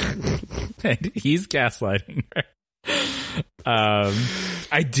 and he's gaslighting her.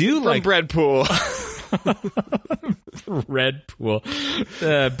 I do From like Breadpool. Redpool.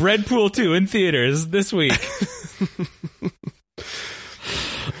 Breadpool 2 in theaters this week.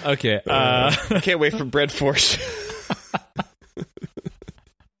 Okay. Can't wait for Bread Force.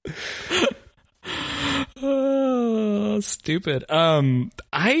 Oh, stupid.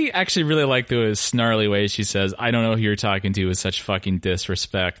 I actually really like the snarly way she says, I don't know who you're talking to with such fucking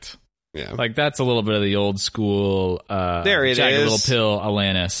disrespect. Yeah. Like, that's a little bit of the old school, there it Jagged is. Little Pill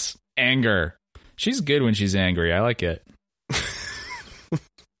Alanis. Anger. She's good when she's angry. I like it.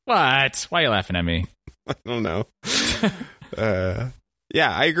 What? Why are you laughing at me? I don't know.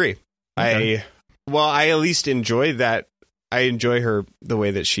 Yeah, I agree. Okay. I at least enjoy that. I enjoy the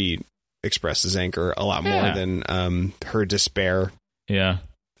way that she expresses anger a lot more than her despair. Yeah.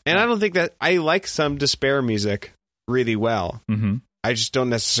 And I don't think that I like some despair music really well. Mm-hmm. I just don't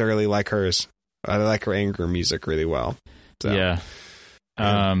necessarily like hers. I like her anger music really well. So. Yeah.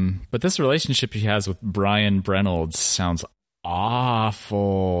 But this relationship she has with Brian Reynolds sounds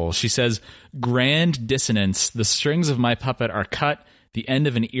awful. She says, grand dissonance. The strings of my puppet are cut. The end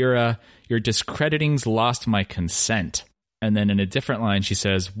of an era. Your discrediting's lost my consent. And then in a different line, she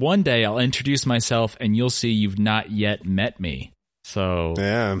says, one day I'll introduce myself and you'll see you've not yet met me. So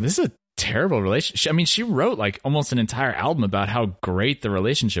this is a terrible relationship. I mean, she wrote like almost an entire album about how great the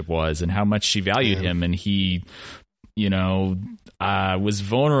relationship was and how much she valued him. And he, was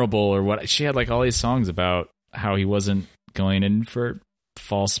vulnerable or what. She had like all these songs about how he wasn't going in for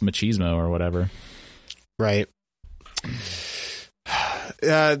false machismo or whatever. Right.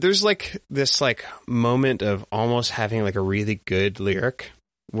 There's like this like moment of almost having like a really good lyric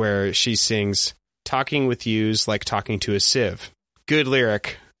where she sings, "Talking with you's like talking to a sieve." Good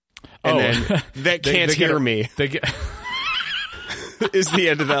lyric. And then, "That can't hear me." Is the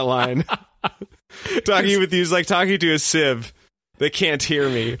end of that line. Talking with you's like talking to a sieve. They can't hear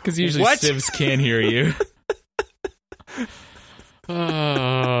me. Because usually sieves can hear you. Oh,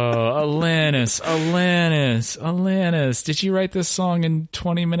 Alanis. Did you write this song in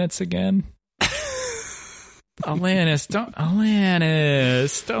 20 minutes again? Alanis, don't.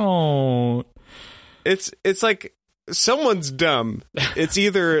 It's like someone's dumb. It's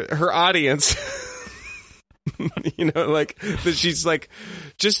either her audience, like that she's like,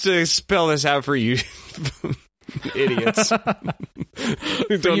 just to spell this out for you idiots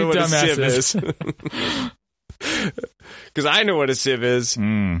who don't know what a sieve is. Because I know what a sieve is.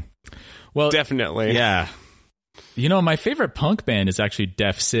 Well, definitely. Yeah. My favorite punk band is actually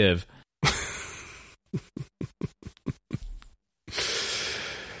Def Civ.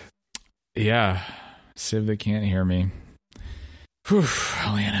 Yeah. Civ that can't hear me. Whew,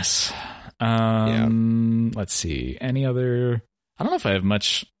 Alanis. Let's see. Any other... I don't know if I have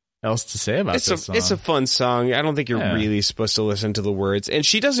much else to say about this song. It's a fun song. I don't think you're really supposed to listen to the words. And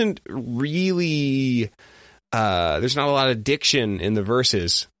she doesn't really... there's not a lot of diction in the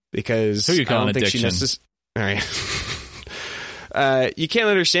verses because who you calling I don't think addiction? All right. You can't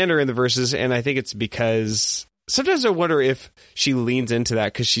understand her in the verses, and I think it's because sometimes I wonder if she leans into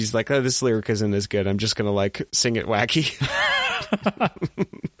that because she's like, "Oh, this lyric isn't as good. I'm just gonna like sing it wacky."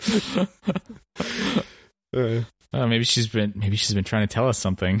 Maybe she's been trying to tell us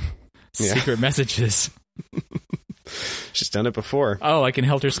something. Yeah. Secret messages. She's done it before. Oh, like in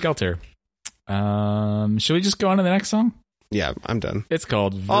Helter Skelter. Should we just go on to the next song? Yeah, I'm done. It's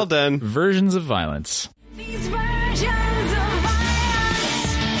called All Done. Versions of Violence. These versions of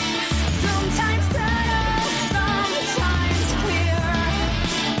violence, sometimes subtle, sometimes clear,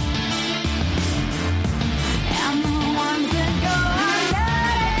 and the ones that go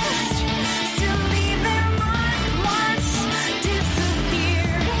unnoticed still leave their mark once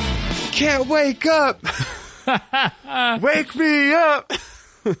disappeared. Can't wake up. Wake me up.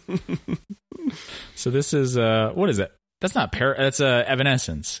 So this is what is it? That's not that's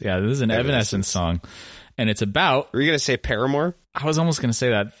Evanescence. Yeah, this is an Evanescence song, and it's about. Were you gonna say Paramore? I was almost gonna say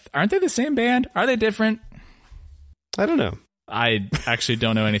that. Aren't they the same band? Are they different? I don't know. I actually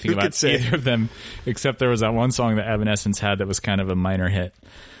don't know anything about either of them, except there was that one song that Evanescence had that was kind of a minor hit.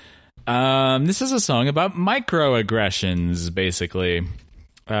 This is a song about microaggressions, basically.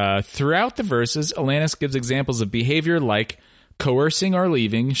 Throughout the verses, Alanis gives examples of behavior like coercing or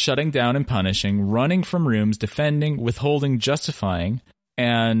leaving, shutting down and punishing, running from rooms, defending, withholding, justifying.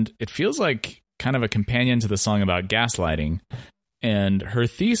 And it feels like kind of a companion to the song about gaslighting. And her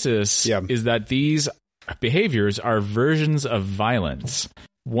thesis is that these behaviors are versions of violence,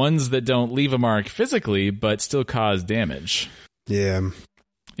 ones that don't leave a mark physically, but still cause damage. Yeah.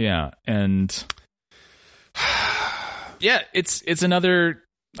 Yeah. And yeah, it's another,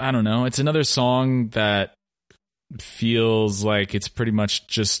 I don't know, it's another song that feels like it's pretty much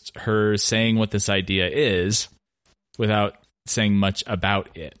just her saying what this idea is without saying much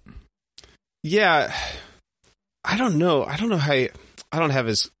about it. Yeah. I don't know how I don't have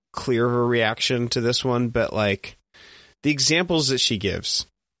as clear of a reaction to this one, but like the examples that she gives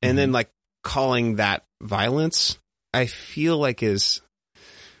and then like calling that violence, I feel like I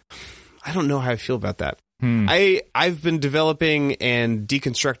don't know how I feel about that. I've been developing and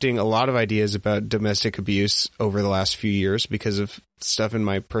deconstructing a lot of ideas about domestic abuse over the last few years because of stuff in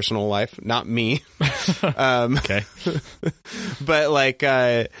my personal life. Not me. Okay. But like,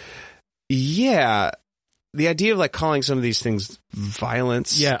 yeah, the idea of like calling some of these things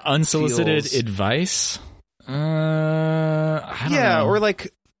violence. Yeah. Unsolicited advice. I don't know. Or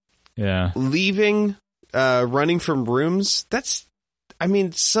like, leaving, running from rooms. I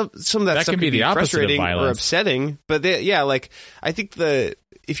mean, some of that stuff can be the opposite frustrating of violence or upsetting, but like I think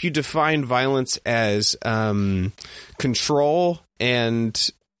if you define violence as control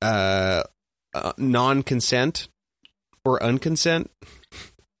and non-consent or unconsent,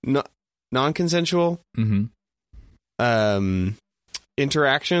 non-consensual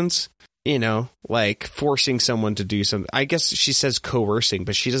interactions, like forcing someone to do something. I guess she says coercing,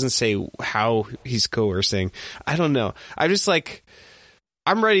 but she doesn't say how he's coercing. I don't know. I'm just like,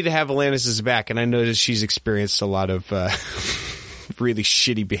 I'm ready to have Alanis' back, and I noticed she's experienced a lot of really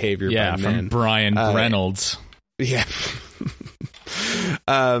shitty behavior by men. From Brian Reynolds. Yeah.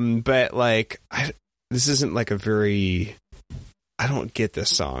 But like, this isn't like a very. I don't get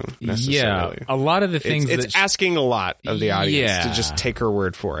this song necessarily. Yeah, a lot of the things it's asking a lot of the audience to just take her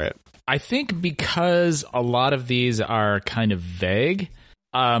word for it. I think because a lot of these are kind of vague,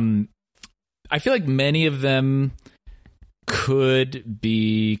 I feel like many of them could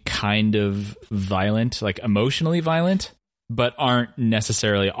be kind of violent, like emotionally violent, but aren't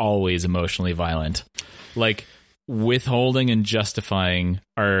necessarily always emotionally violent. Like withholding and justifying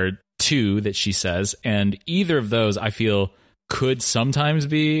are two that she says, and either of those I feel could sometimes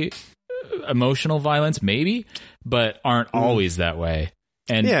be emotional violence, maybe, but aren't always that way.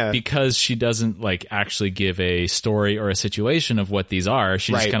 And because she doesn't like actually give a story or a situation of what these are,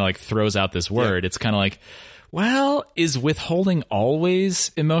 she just kind of like throws out this word. It's kind of like, well, is withholding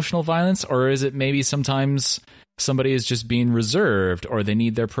always emotional violence, or is it maybe sometimes somebody is just being reserved or they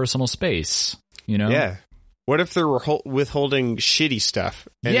need their personal space, you know? Yeah. What if they're withholding shitty stuff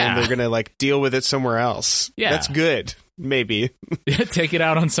and then they're going to like deal with it somewhere else? Yeah. That's good. Maybe. Take it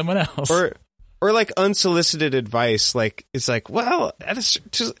out on someone else. Or like unsolicited advice. Like, it's like, well, at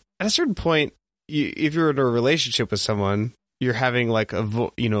a certain point, if you're in a relationship with someone, you're having like a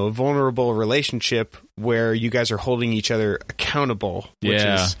vulnerable relationship where you guys are holding each other accountable, which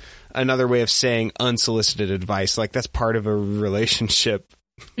is another way of saying unsolicited advice. Like, that's part of a relationship.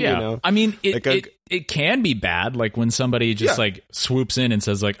 Yeah. You know? I mean, it can be bad. Like when somebody just like swoops in and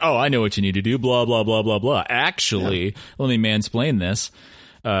says like, oh, I know what you need to do, blah, blah, blah, blah, blah. Actually, let me mansplain this,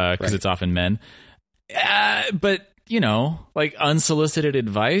 because it's often men. But, you know, like unsolicited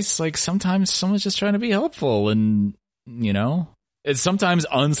advice, like sometimes someone's just trying to be helpful, and, you know, sometimes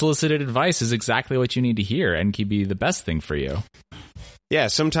unsolicited advice is exactly what you need to hear and can be the best thing for you. Yeah,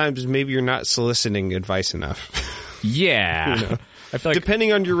 sometimes maybe you're not soliciting advice enough. Yeah. You know? I feel like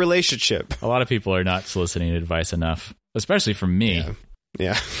depending on your relationship, a lot of people are not soliciting advice enough, especially from me.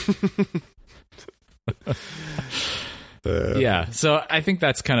 Yeah. Yeah. So I think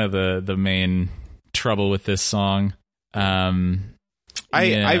that's kind of the main trouble with this song. I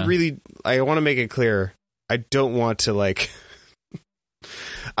want to make it clear. I don't want to like.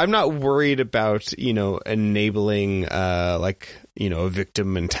 I'm not worried about, you know, enabling a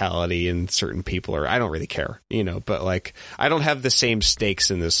victim mentality in certain people, or I don't really care, you know, but like I don't have the same stakes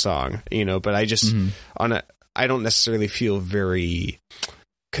in this song, you know, but I just I don't necessarily feel very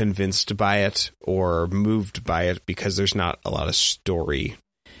convinced by it or moved by it because there's not a lot of story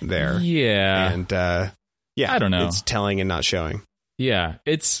there. Yeah. And I don't know. It's telling and not showing. Yeah,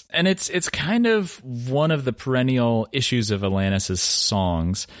 it's kind of one of the perennial issues of Alanis'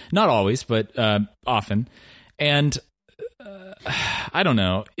 songs. Not always, but often. And I don't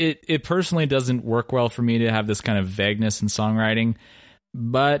know. It personally doesn't work well for me to have this kind of vagueness in songwriting.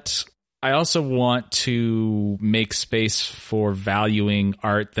 But I also want to make space for valuing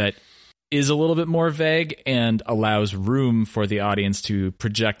art that is a little bit more vague and allows room for the audience to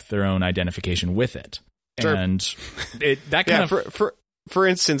project their own identification with it. Sure. And that kind of for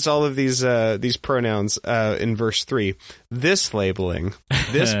instance, all of these pronouns in verse 3, this labeling,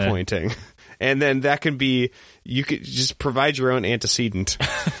 this pointing, and then that can be, you could just provide your own antecedent.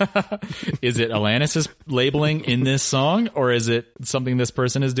 Is it Alanis' labeling in this song, or is it something this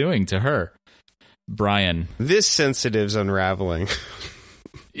person is doing to her? Brian, this sensitive's unraveling.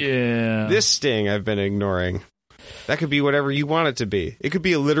 Yeah, this sting I've been ignoring. That could be whatever you want it to be. It could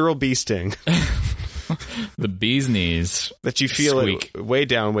be a literal bee sting. The bee's knees. That you feel it way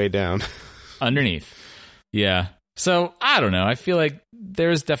down. Underneath. Yeah. So, I don't know. I feel like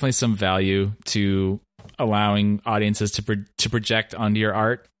there's definitely some value to allowing audiences to project onto your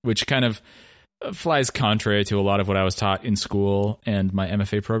art, which kind of flies contrary to a lot of what I was taught in school and my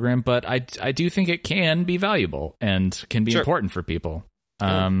MFA program. But I do think it can be valuable and can be important for people.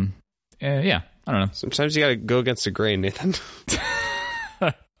 Yeah, I don't know. Sometimes you got to go against the grain, Nathan.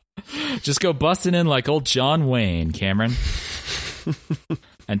 Just go busting in like old John Wayne, Cameron,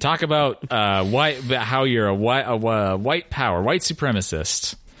 and talk about how you're a white power, white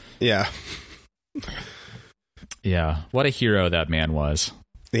supremacist. Yeah. Yeah. What a hero that man was.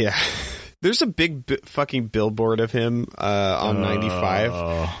 Yeah. There's a big fucking billboard of him on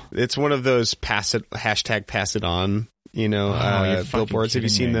 95. It's one of those pass it on, you know, billboards. Have you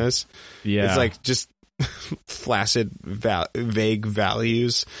seen those? Yeah. It's like just flaccid, vague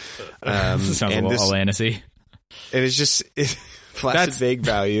values. Sounds a little Alanis-y. And it's just flaccid, vague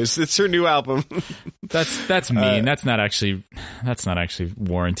values. It's her new album. That's mean. That's not actually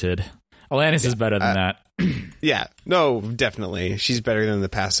warranted. Alanis is better than that. Yeah, no, definitely. She's better than the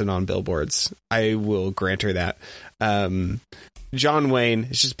Pass It On billboards. I will grant her that. John Wayne,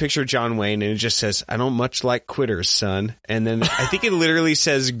 it's just a picture of John Wayne, and it just says, I don't much like quitters, son. And then I think it literally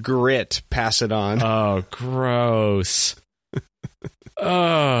says grit, pass it on. Oh, gross.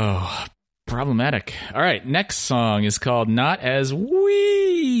 Oh, problematic. All right, next song is called Not As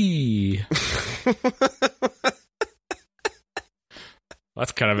We.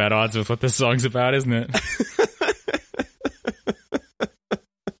 That's kind of at odds with what this song's about, isn't it?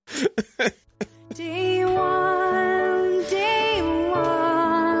 Day one,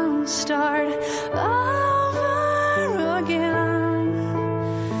 start over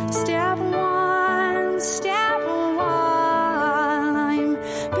again. Step one, I'm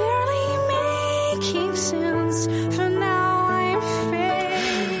barely making sense. For now, I'm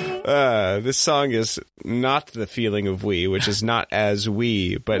fake. This song is not the feeling of we, which is not as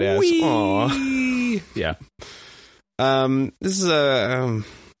we, but as Wee. aw. Yeah. This is a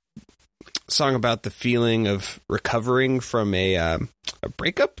song about the feeling of recovering from a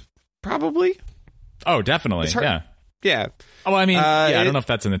breakup, probably. Oh, definitely. It's hard. Yeah. Yeah. Oh, I mean, I don't know if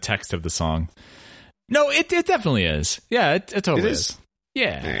that's in the text of the song. No, it definitely is. Yeah, it totally It is.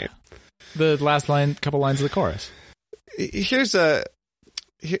 Yeah. All right. The last couple lines of the chorus. Here's like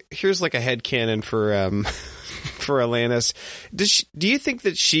a headcanon for Alanis. Do you think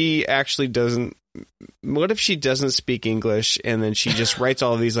that she actually doesn't? What if she doesn't speak English and then she just writes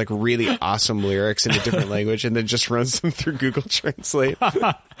all of these like really awesome lyrics in a different language and then just runs them through Google Translate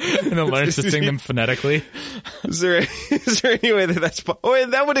And then learns to sing them phonetically. Is there any way that that's? Oh,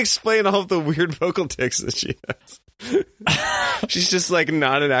 and that would explain all of the weird vocal tics that she has. She's just like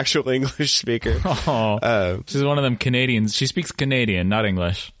not an actual English speaker. Oh, she's one of them Canadians. She speaks Canadian, not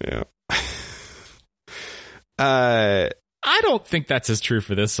English. Yeah. I don't think that's as true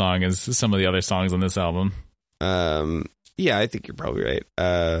for this song as some of the other songs on this album. Yeah, I think you're probably right.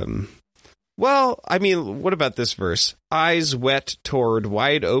 Well, I mean, what about this verse? Eyes wet toward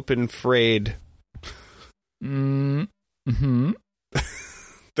wide open frayed. Mm-hmm.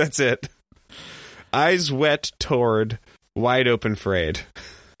 That's it. Eyes wet toward wide open frayed.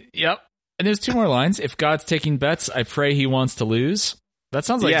 Yep. And there's two more lines. If God's taking bets, I pray he wants to lose. That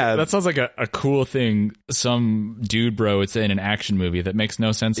sounds like a cool thing some dude bro would say in an action movie that makes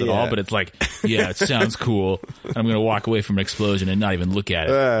no sense at all, but it's like, yeah, it sounds cool. I'm going to walk away from an explosion and not even look at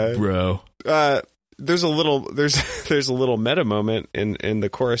it, bro. There's a little meta moment in the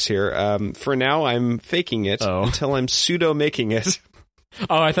chorus here. For now, I'm faking it until I'm pseudo making it.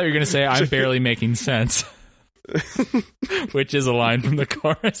 Oh, I thought you were going to say I'm barely making sense, which is a line from the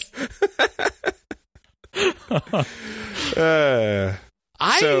chorus.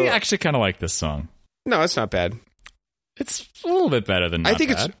 I actually kind of like this song. No, it's not bad. It's a little bit better than not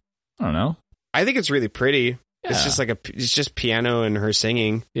bad. I don't know. I think it's really pretty. Yeah. It's just it's just piano and her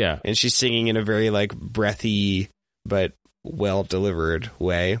singing. Yeah. And she's singing in a very like breathy but well delivered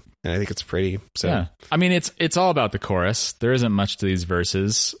way. And I think it's pretty. So yeah. I mean, it's all about the chorus. There isn't much to these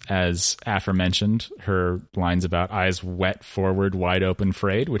verses, as aforementioned. Her lines about eyes wet forward, wide open,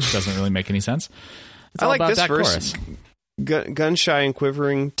 frayed, which doesn't really make any sense. It's I all like about this that verse. Chorus. Gun shy and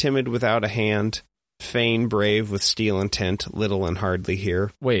quivering, timid without a hand, fain brave with steel intent, little and hardly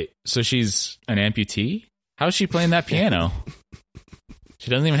here. Wait, so she's an amputee? How's she playing that piano? She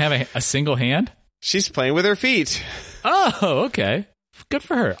doesn't even have a single hand? She's playing with her feet. Oh, okay. Good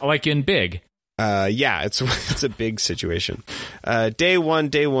for her. Like in Big. Yeah, it's a big situation. Day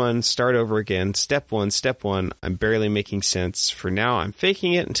one, start over again. Step one, I'm barely making sense. For now, I'm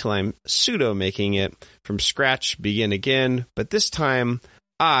faking it until I'm pseudo making it. From scratch, begin again. But this time,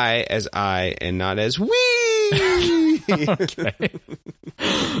 I as I and not as we. Okay.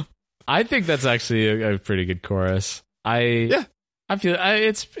 I think that's actually a pretty good chorus. I feel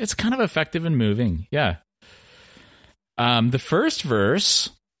it's kind of effective and moving. Yeah. The first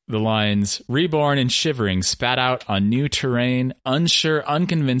verse, the lines, reborn and shivering, spat out on new terrain, unsure,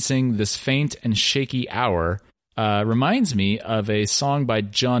 unconvincing, this faint and shaky hour, reminds me of a song by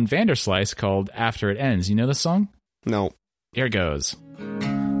John Vanderslice called After It Ends. You know the song? No. Here it goes.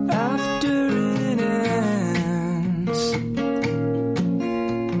 After it ends,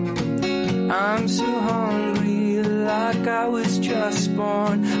 I'm so hungry like I was just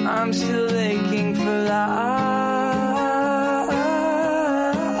born. I'm still aching for life.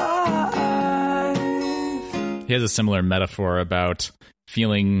 He has a similar metaphor about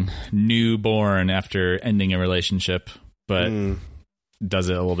feeling newborn after ending a relationship, but does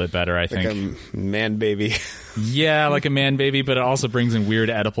it a little bit better, I think. Like a man baby. Yeah, like a man baby, but it also brings in weird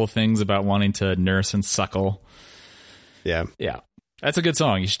Oedipal things about wanting to nurse and suckle. Yeah. Yeah. That's a good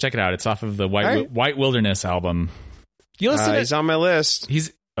song. You should check it out. It's off of the White Wilderness album. You listen he's on my list.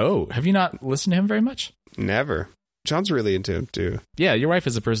 Have you not listened to him very much? Never. John's really into him too. Yeah, your wife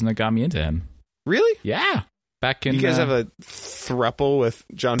is the person that got me into him. Really? Yeah. Back in you guys have a throuple with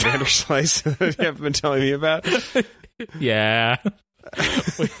John Vanderslice that you haven't been telling me about? Yeah.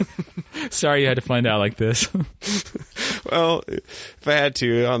 Sorry you had to find out like this. Well, if I had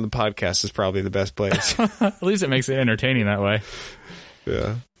to, on the podcast is probably the best place. At least it makes it entertaining that way.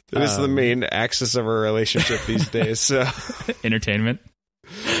 Yeah. It is the main axis of our relationship these days. So entertainment.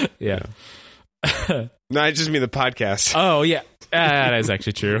 Yeah. No, I just mean the podcast. Oh, yeah. That is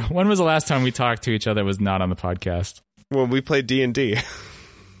actually true. When was the last time we talked to each other that was not on the podcast? When we played D&D.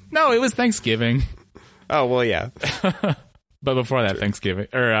 No, it was Thanksgiving. Oh, well, yeah. But before that, Thanksgiving.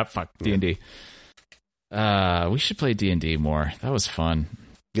 Or, D&D. We should play D&D more. That was fun.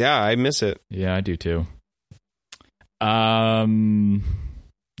 Yeah, I miss it. Yeah, I do too. Yeah,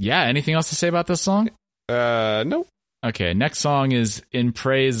 anything else to say about this song? No. Okay, next song is In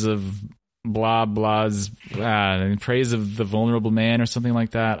Praise of blah blah's in praise of the vulnerable man or something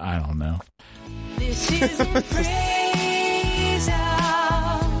like that. I don't know. This is in praise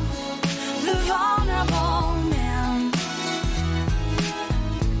of the vulnerable man.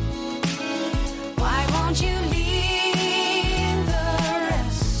 Why won't you leave the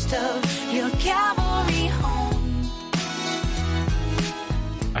rest of your cavalry home?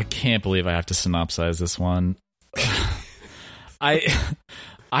 I can't believe I have to synopsize this one.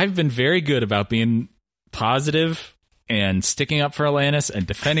 I've been very good about being positive and sticking up for Alanis and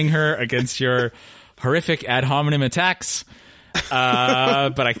defending her against your horrific ad hominem attacks.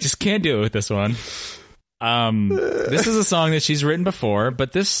 But I just can't do it with this one. This is a song that she's written before,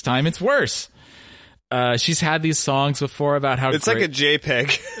 but this time it's worse. She's had these songs before about how it's like a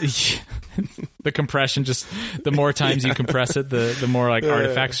JPEG. The compression, just the more times you compress it, the more like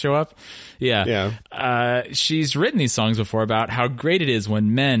artifacts show up. Yeah. She's written these songs before about how great it is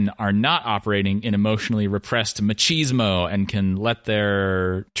when men are not operating in emotionally repressed machismo and can let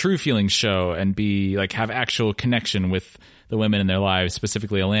their true feelings show and be like have actual connection with the women in their lives,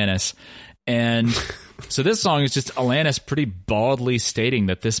 specifically Alanis. And so this song is just Alanis pretty baldly stating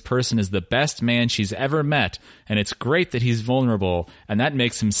that this person is the best man she's ever met, and it's great that he's vulnerable, and that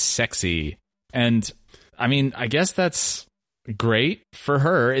makes him sexy. And I mean, I guess that's great for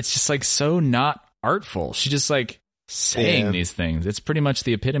her. It's just like so not artful. She just like saying these things. It's pretty much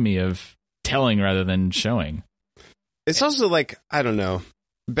the epitome of telling rather than showing. It's also like, I don't know.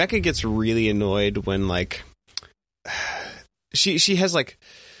 Becca gets really annoyed when like she has like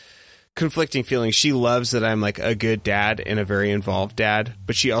conflicting feelings. She loves that I'm like a good dad and a very involved dad,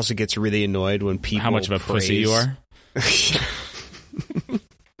 but she also gets really annoyed when people how much of a pussy you are.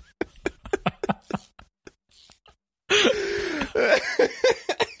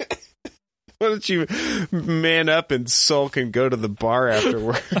 Why don't you man up and sulk and go to the bar after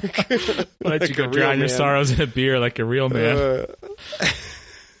work? Why don't you go drown your sorrows in a beer like a real man?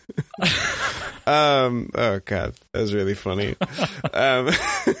 Oh god, that was really funny.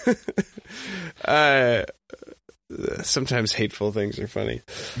 Sometimes hateful things are funny.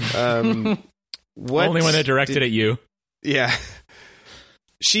 Only when they're directed at you. Yeah.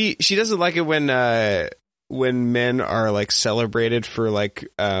 She doesn't like it when men are like celebrated for like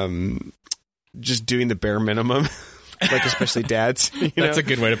just doing the bare minimum, like especially dads. That's a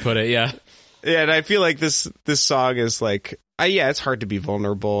good way to put it. Yeah. Yeah, and I feel like this song is like, it's hard to be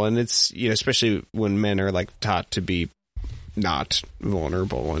vulnerable, and it's, especially when men are like taught to be not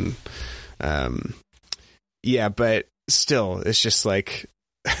vulnerable, and but still, it's just like,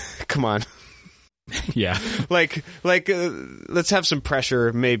 come on. Yeah. like let's have some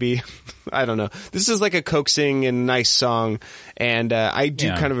pressure, maybe. I don't know. This is like a coaxing and nice song, and I do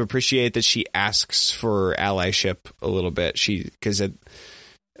kind of appreciate that she asks for allyship a little bit. Because I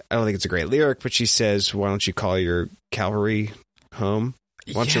don't think it's a great lyric, but she says, why don't you call your cavalry home?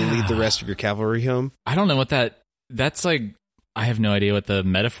 Why don't you lead the rest of your cavalry home? I don't know what that's like. I have no idea what the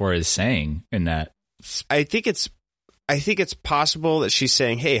metaphor is saying in that. I think it's possible that she's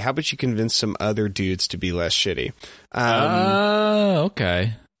saying, hey, how about you convince some other dudes to be less shitty?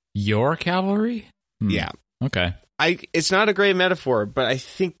 Okay. Your cavalry? Yeah. Okay. It's not a great metaphor, but I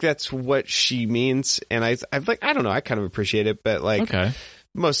think that's what she means. And I don't know, I kind of appreciate it, but like, okay.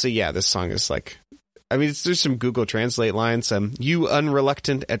 Mostly, this song is like, I mean, there's some Google Translate lines. You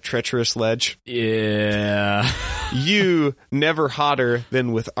unreluctant at treacherous ledge. Yeah. You never hotter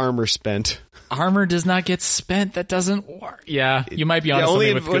than with armor spent. Armor does not get spent. That doesn't work. Yeah, you might be on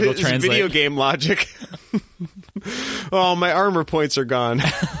something with Google Translate. Video game logic. Oh, my armor points are gone.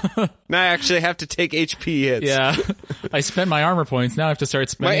 Now I actually have to take HP hits. Yeah. I spent my armor points. Now I have to start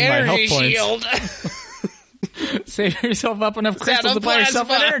spending my health points. Shield. Save yourself up enough crystals to buy yourself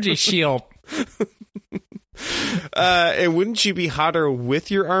an energy shield. And wouldn't you be hotter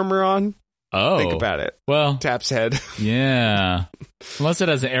with your armor on? Oh. Think about it. Well, Tap's head. Yeah. Unless it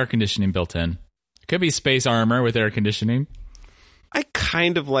has an air conditioning built in. It could be space armor with air conditioning. I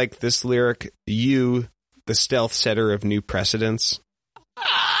kind of like this lyric, you, the stealth setter of new precedents.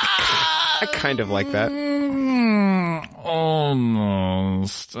 I kind of like that.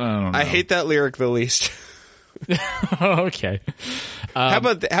 Almost. I don't know. I hate that lyric the least. Okay. How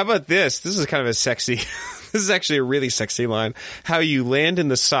about this? This is kind of a sexy... This is actually a really sexy line. How you land in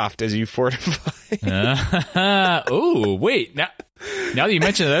the soft as you fortify. Oh, wait. Now that you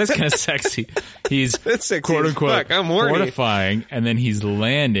mention it, that is kind of sexy. He's quote unquote fortifying, and then he's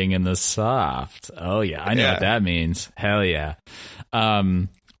landing in the soft. Oh yeah, I know what that means. Hell yeah.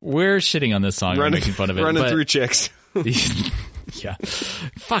 We're shitting on this song. We're making fun of it. Running through chicks. Yeah.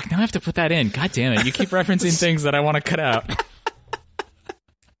 Fuck. Now I have to put that in. God damn it! You keep referencing things that I want to cut out.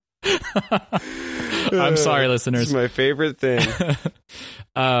 I'm sorry, listeners. It's my favorite thing.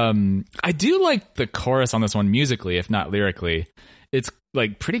 I do like the chorus on this one musically, if not lyrically. It's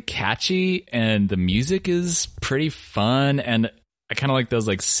like pretty catchy, and the music is pretty fun, and I kind of like those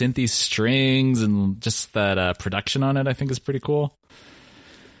like synthy strings and just that production on it. I think is pretty cool.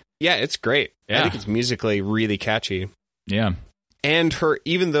 Yeah, it's great. Yeah. I think it's musically really catchy. Yeah, and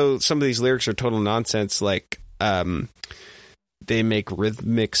even though some of these lyrics are total nonsense, like they make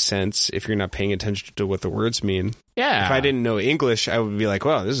rhythmic sense if you're not paying attention to what the words mean. Yeah. If I didn't know English, I would be like,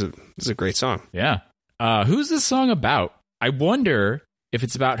 wow, this is a great song. Yeah. Who's this song about? I wonder if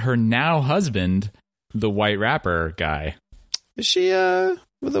it's about her now husband, the white rapper guy. Is she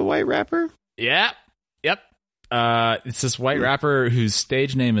with a white rapper? Yeah. Yep. It's this white rapper whose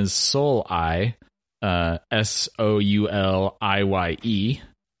stage name is Soul Eye, Souliye.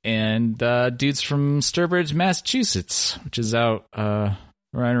 And dude's from Sturbridge, Massachusetts, which is out right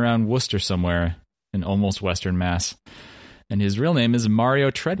around Worcester somewhere in almost Western Mass. And his real name is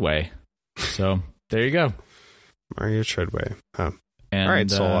Mario Treadway. So there you go. Mario Treadway. Huh. And, all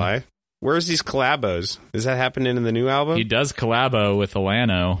right, Soul-Eye. Where's these collabos? Is that happening in the new album? He does collabo with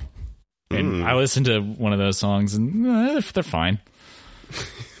Alano. And I listened to one of those songs, and they're fine.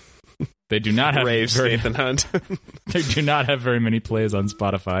 They do not have Rave, Nathan Hunt. They do not have very many plays on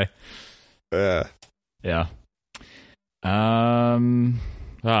Spotify. Yeah. Oh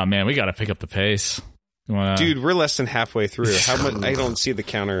man, we got to pick up the pace. Dude, we're less than halfway through. How much? I don't see the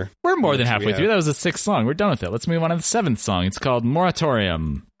counter. We're more than halfway through. That was the 6th song. We're done with it. Let's move on to the 7th song. It's called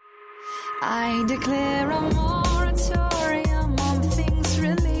Moratorium. I declare a moratorium on things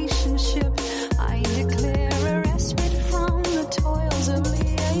relationship. I declare a respite from the toils of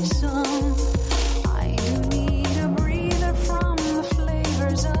liaison. I do need a breather from the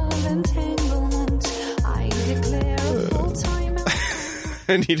flavors of entanglement. I declare a full-time...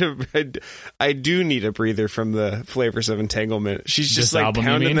 I do need a breather from the flavors of entanglement. She's just like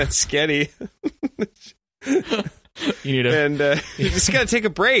pounding that sketty. You just gotta take a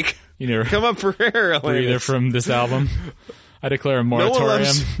break. Come up for air. Breather from this album. I declare a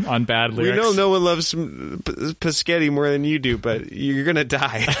moratorium on bad lyrics. We know no one loves Paschetti more than you do, but you're gonna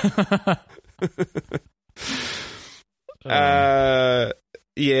die.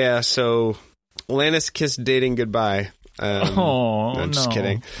 Yeah. So Lannis kissed dating goodbye. I'm just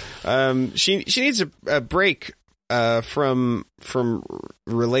kidding. She needs a break from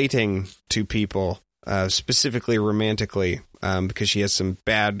relating to people, specifically romantically, because she has some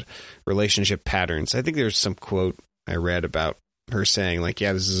bad relationship patterns. I think there's some quote I read about her saying like,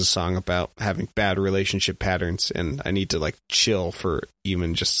 yeah, this is a song about having bad relationship patterns, and I need to like chill for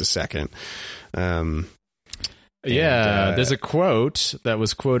even just a second. There's a quote that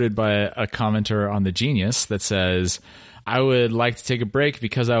was quoted by a commenter on The Genius that says, I would like to take a break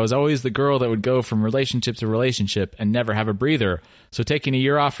because I was always the girl that would go from relationship to relationship and never have a breather. So taking a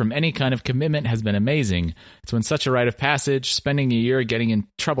year off from any kind of commitment has been amazing. It's been such a rite of passage. Spending a year getting in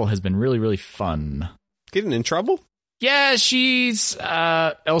trouble has been really, really fun. Getting in trouble? Yeah, she's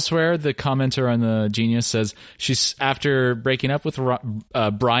elsewhere. The commenter on The Genius says she's after breaking up with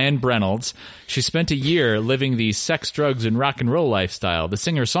Brian Reynolds. She spent a year living the sex, drugs, and rock and roll lifestyle. The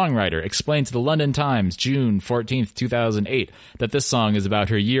singer-songwriter explained to the London Times, June 14th, 2008, that this song is about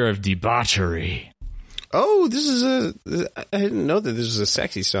her year of debauchery. Oh, I didn't know that this was a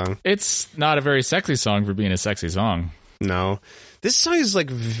sexy song. It's not a very sexy song for being a sexy song. No. This song is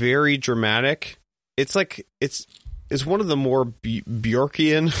like very dramatic. It's like, it's one of the more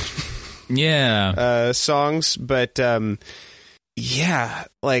Bjorkian songs, but yeah,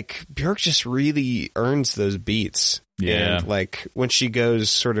 like Björk just really earns those beats. Yeah. And like when she goes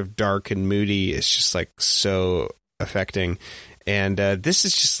sort of dark and moody, it's just like so affecting. And this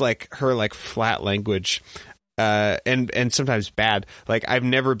is just like her like flat language, and sometimes bad. Like, I've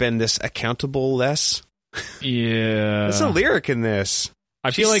never been this accountable less. Yeah. There's a lyric in this.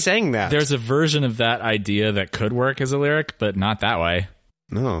 I feel like saying that. There's a version of that idea that could work as a lyric, but not that way.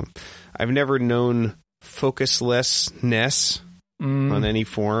 No. I've never known focuslessness on any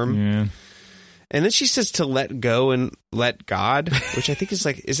form. Yeah. And then she says to let go and let God, which I think is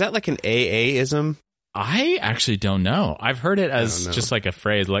that like an AA-ism? I actually don't know. I've heard it as just like a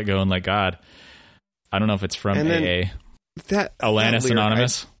phrase, let go and let God. I don't know if it's from AA. That Alanis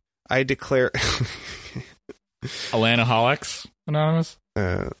Anonymous. I declare... Alanaholics Anonymous.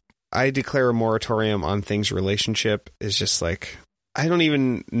 I declare a moratorium on things relationship is just like, I don't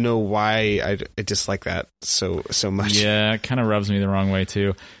even know why I dislike that so much. Yeah, it kind of rubs me the wrong way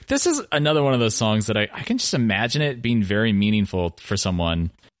too. This is another one of those songs that I can just imagine it being very meaningful for someone,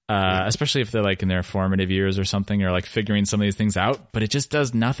 especially if they're like in their formative years or something, or like figuring some of these things out, but it just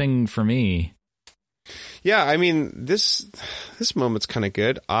does nothing for me. Yeah, I mean, this moment's kind of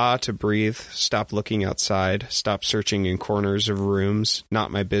good. To breathe, stop looking outside, stop searching in corners of rooms, not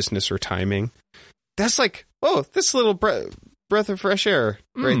my business or timing. That's like, this little breath of fresh air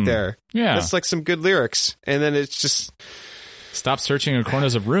right there. Yeah. That's like some good lyrics. And then it's just... Stop searching in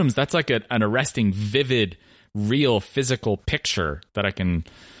corners of rooms. That's like an arresting, vivid, real, physical picture that I can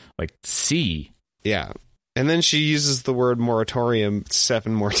like see. Yeah. And then she uses the word moratorium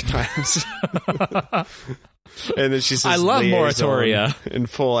 7 more times. And then she says, I love moratoria in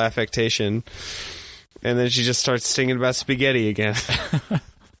full affectation. And then she just starts singing about spaghetti again.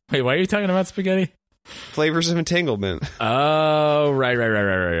 Wait, why are you talking about spaghetti? Flavors of Entanglement. Oh, right.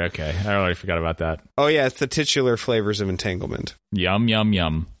 Okay. I already forgot about that. Oh, yeah. It's the titular Flavors of Entanglement. Yum, yum,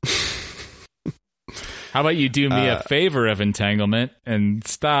 yum. How about you do me a favor of entanglement and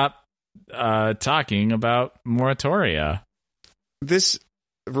stop talking about moratoria? This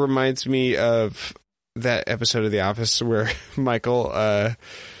reminds me of that episode of The Office where Michael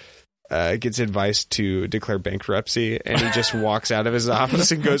gets advice to declare bankruptcy, and he just walks out of his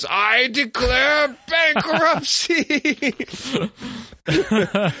office and goes, I declare bankruptcy!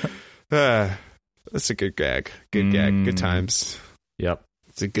 That's a good gag. Good gag. Good times. Yep.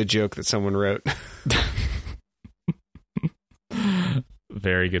 It's a good joke that someone wrote.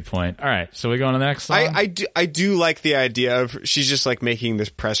 Very good point. All right, so we go on to the next song? I do like the idea of she's just like making this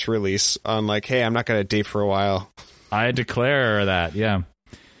press release on like, hey, I'm not going to date for a while. I declare that, yeah.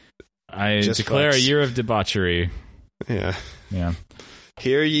 I just declare a year of debauchery. Yeah. Yeah.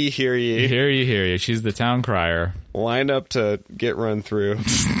 Hear ye, hear ye. Hear ye, hear ye. She's the town crier. Line up to get run through.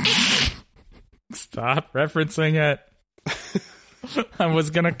 Stop referencing it. I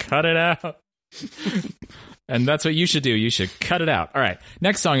was going to cut it out. And that's what you should do. You should cut it out. All right.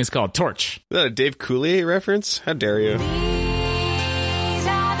 Next song is called Torch. Is that a Dave Coulier reference? How dare you? These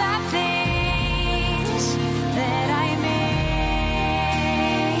are the things that I miss.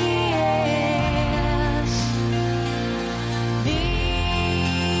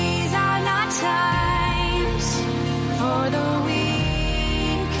 These are not times for the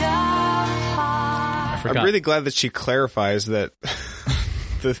weak of heart. I'm really glad that she clarifies that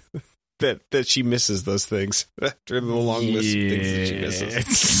that she misses those things after the long list of things that she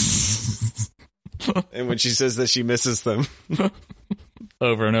misses. And when she says that she misses them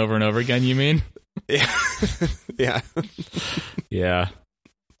over and over and over again, you mean? Yeah. Yeah. Yeah.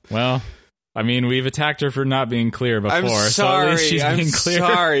 Well, I mean, we've attacked her for not being clear before. I'm sorry. So at least she's being clear.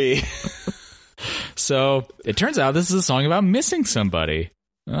 Sorry. So it turns out this is a song about missing somebody.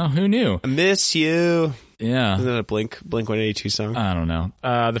 Oh, who knew? I miss you. Yeah. Isn't that a Blink 182 song? I don't know.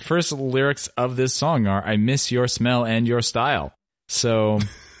 The first lyrics of this song are, I miss your smell and your style. So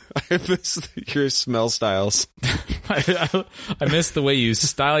I miss your smell styles. I miss the way you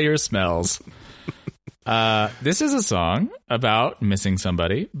style your smells. This is a song about missing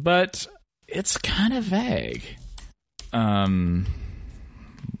somebody, but it's kind of vague. Let's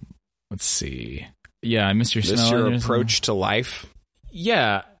see. Yeah, I miss your smell. Miss your approach to life.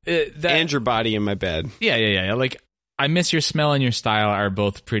 Yeah. And your body in my bed. Yeah. Like, I miss your smell and your style are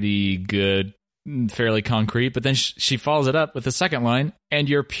both pretty good, fairly concrete, but then she follows it up with the second line, and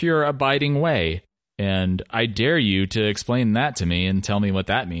your pure abiding way. And I dare you to explain that to me and tell me what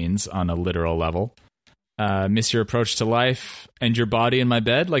that means on a literal level. Miss your approach to life and your body in my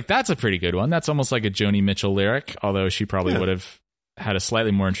bed. Like, that's a pretty good one. That's almost like a Joni Mitchell lyric, although she probably would have had a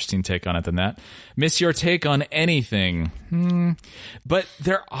slightly more interesting take on it than that. Miss your take on anything. But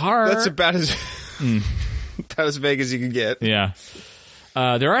there are... That's about as vague as you can get. Yeah.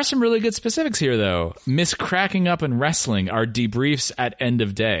 There are some really good specifics here, though. Miss Cracking Up and Wrestling are debriefs at end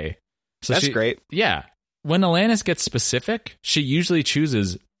of day. So That's great. Yeah. When Alanis gets specific, she usually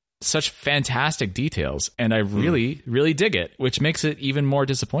chooses such fantastic details, and I really, really dig it, which makes it even more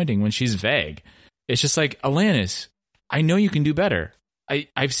disappointing when she's vague. It's just like, Alanis, I know you can do better.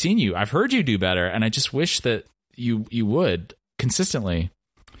 I've seen you. I've heard you do better, and I just wish that you would consistently.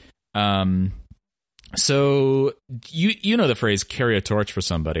 So you know the phrase "carry a torch for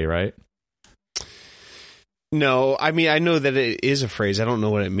somebody," right? No, I mean I know that it is a phrase. I don't know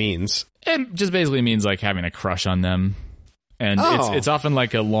what it means. It just basically means like having a crush on them, and it's often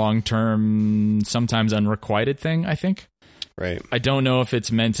like a long-term, sometimes unrequited thing. I think. Right. I don't know if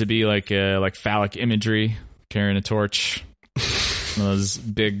it's meant to be like phallic imagery, carrying a torch, one of those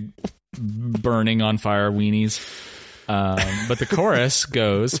big burning on fire weenies. But the chorus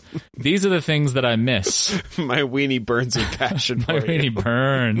goes, "These are the things that I miss." My weenie burns with passion. My weenie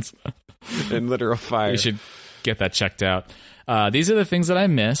burns in literal fire. You should get that checked out. These are the things that I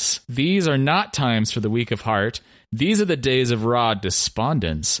miss. These are not times for the weak of heart. These are the days of raw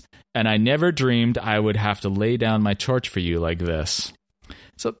despondence. And I never dreamed I would have to lay down my torch for you like this.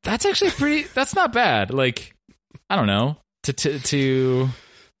 So that's actually that's not bad. Like, I don't know, to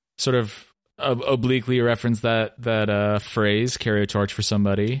sort of obliquely reference that phrase, carry a torch for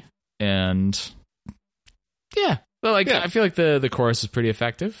somebody. And yeah, but I feel like the chorus is pretty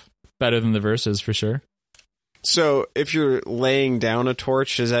effective. Better than the verses for sure. So if you're laying down a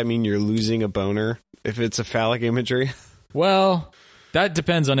torch, does that mean you're losing a boner if it's a phallic imagery? Well, that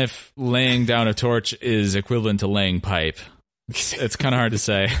depends on if laying down a torch is equivalent to laying pipe. It's kind of hard to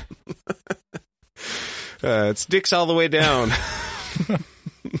say. It's dicks all the way down.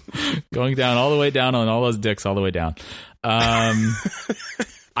 Going down all the way down on all those dicks all the way down.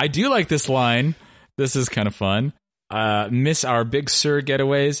 I do like this line. This is kind of fun. Miss our Big Sur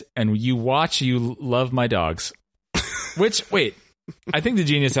getaways, and you love my dogs. Which, wait, I think the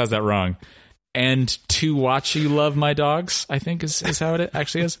Genius has that wrong. And to watch you love my dogs, I think is how it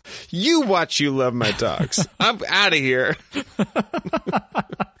actually is. You watch you love my dogs. I'm out of here.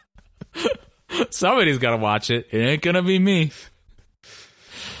 Somebody's got to watch it. It ain't going to be me.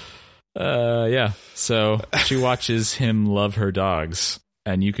 Yeah. So she watches him love her dogs,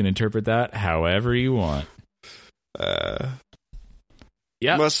 and you can interpret that however you want.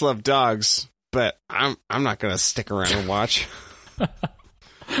 Yeah. Must love dogs, but I'm not going to stick around and watch.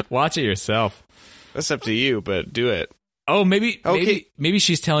 Watch it yourself. That's up to you, but do it. Oh, maybe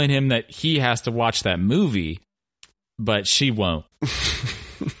she's telling him that he has to watch that movie, but she won't.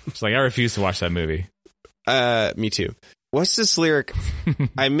 She's like, I refuse to watch that movie. Me too. What's this lyric?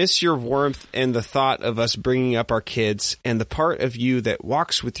 I miss your warmth and the thought of us bringing up our kids and the part of you that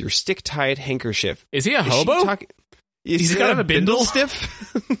walks with your stick-tied handkerchief. Is he a hobo? He's got a bindle stiff?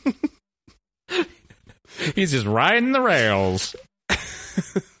 He's just riding the rails.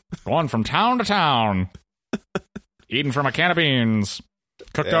 Going from town to town. Eating from a can of beans.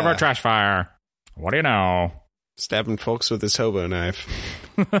 Cooked over a trash fire. What do you know? Stabbing folks with his hobo knife.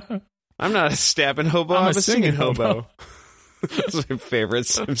 I'm not a stabbing hobo, I'm a singing hobo. That's my favorite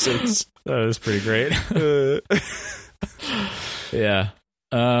Simpsons. That was pretty great. Yeah.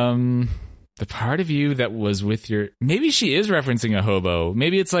 The part of you that was with your... Maybe she is referencing a hobo.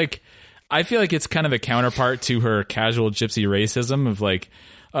 Maybe it's like... I feel like it's kind of the counterpart to her casual gypsy racism of like,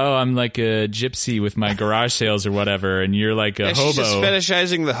 oh, I'm like a gypsy with my garage sales or whatever, and you're like a hobo. She's just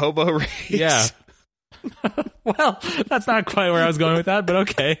fetishizing the hobo race. Yeah. Well, that's not quite where I was going with that, but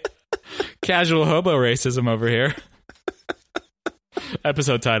okay. Casual hobo racism over here.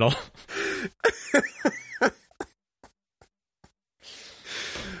 Episode title.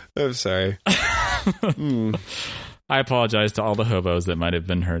 I'm sorry. I apologize to all the hobos that might have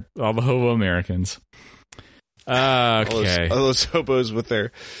been hurt. All the hobo Americans. Okay. All those hobos with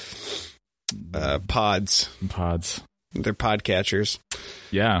their pods. They're podcatchers.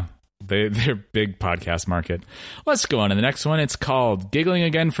 Yeah. They're big podcast market. Let's go on to the next one. It's called Giggling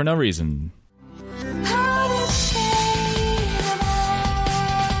Again for No Reason. How to say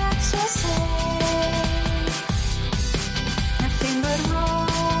what to say? Nothing but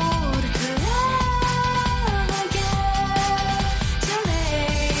road could ever get to me.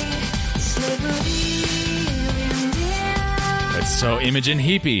 Slippery wind in. It's so Imogen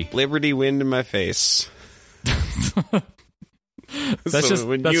Heapy. Liberty wind in my face. That's so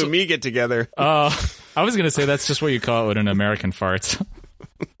when you and me get together. I was going to say that's just what you call it when an American farts.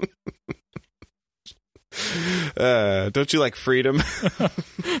 Don't you like freedom?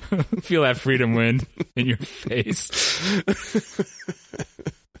 Feel that freedom wind in your face.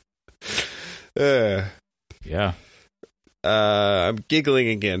 Yeah. I'm giggling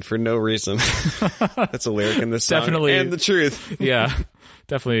again for no reason. That's a lyric in this song. Definitely. And the truth. Yeah.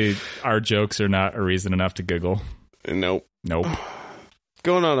 Definitely our jokes are not a reason enough to giggle. Nope. Nope.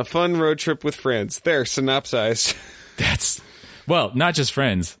 Going on a fun road trip with friends. There, synopsize. Well, not just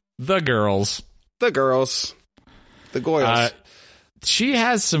friends. The girls. The girls. The Goyles. She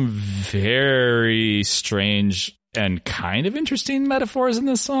has some very strange and kind of interesting metaphors in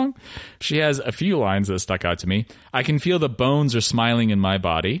this song. She has a few lines that stuck out to me. I can feel the bones are smiling in my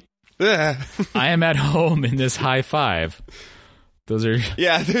body. I am at home in this high five. Those are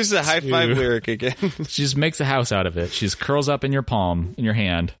there's a high five lyric again. She just makes a house out of it. She just curls up in your palm, in your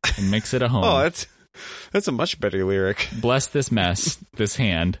hand, and makes it a home. Oh, that's a much better lyric. Bless this mess, this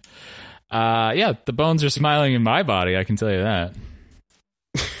hand. The bones are smiling in my body, I can tell you that.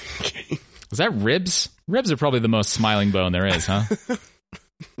 Okay. Is that ribs? Ribs are probably the most smiling bone there is, huh?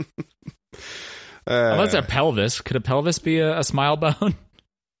 Unless they're pelvis. Could a pelvis be a smile bone?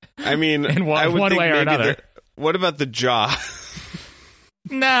 I mean, in one way or another. What about the jaw?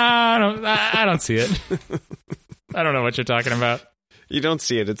 No, I don't see it. I don't know what you're talking about. You don't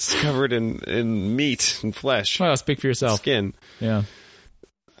see it. It's covered in meat and flesh. Well, speak for yourself. Skin. Yeah.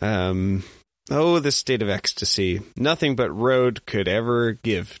 Oh, the state of ecstasy. Nothing but road could ever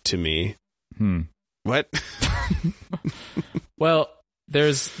give to me. What? Well,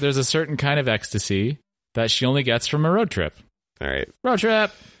 there's a certain kind of ecstasy that she only gets from a road trip. All right. Road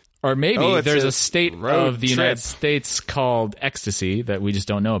trip. Or maybe there's a state of the United trip. States called ecstasy that we just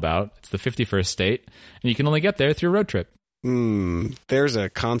don't know about. It's the 51st state, and you can only get there through a road trip. There's a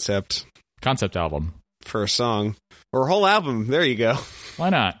concept album for a song or a whole album. There you go. Why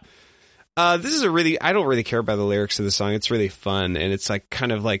not? This is I don't really care about the lyrics of the song. It's really fun, and it's like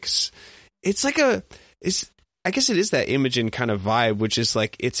kind of like I guess it is that Imogen kind of vibe, which is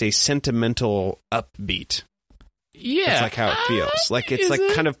like it's a sentimental upbeat. Yeah, that's like how it feels. Like it's like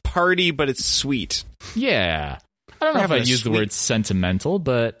kind of party, but it's sweet. Yeah, I don't know if I'd use the word sentimental,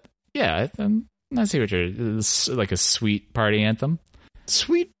 but yeah, I see what you're like a sweet party anthem.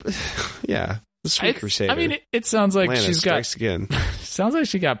 Sweet, yeah. The Sweet Crusader. I mean, it sounds like Lana she's got. Again. Sounds like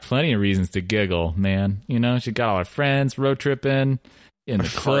she got plenty of reasons to giggle, man. You know, she got all her friends road tripping in the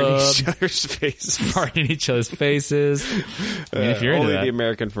club, farting each other's faces. Farting each other's faces. I mean, if you're into only that, the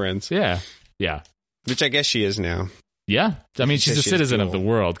American friends. Yeah. Which I guess she is now. Yeah, I mean, she's a citizen of the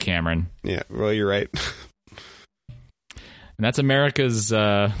world, Cameron. Yeah, well, you're right. And that's America's.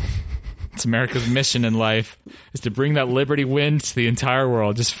 It's America's mission in life is to bring that liberty wind to the entire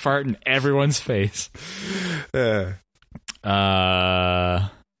world. Just fart in everyone's face. Yeah, I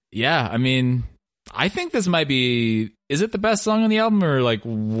mean, I think this might be... Is it the best song on the album or like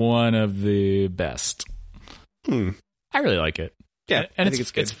one of the best? I really like it. Yeah, and I think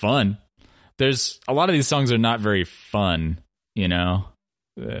it's good. It's fun. There's a lot of these songs are not very fun, you know?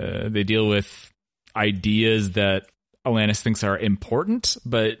 They deal with ideas that Alanis thinks are important,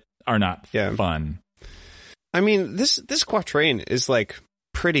 but are not fun. I mean, this quatrain is like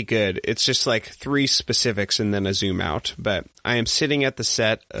pretty good. It's just like three specifics and then a zoom out. But I am sitting at the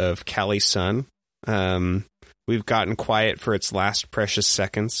set of Cali's Sun. We've gotten quiet for its last precious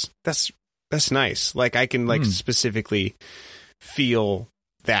seconds. That's nice. Like I can like specifically feel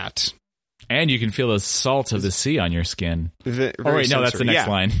that. And you can feel the salt of the sea on your skin. That's the next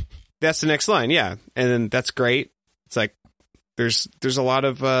line. That's the next line, yeah. And then that's great. It's like there's a lot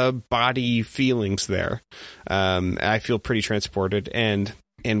of body feelings there. I feel pretty transported, and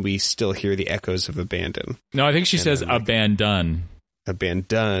we still hear the echoes of abandon. No, I think she says abandon.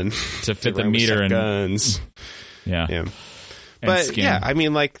 Abandon to fit the meter and guns. Yeah. But skin. yeah, I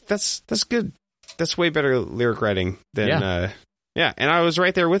mean, like that's good. That's way better lyric writing than And I was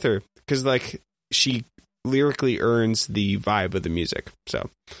right there with her because like she lyrically earns the vibe of the music.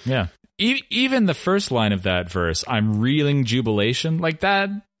 So yeah. Even the first line of that verse, I'm reeling jubilation, like that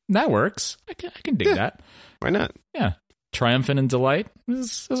works. I can dig that. Why not? Yeah. Triumphant and delight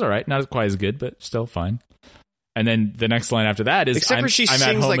is all right. Not quite as good, but still fine. And then the next line after that is except for she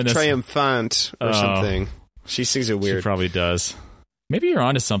sings like triumphant or something. She sings it weird. She probably does. Maybe you're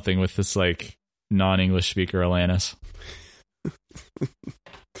onto something with this like non-English speaker Alanis.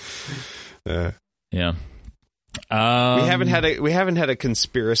 Yeah. We haven't had a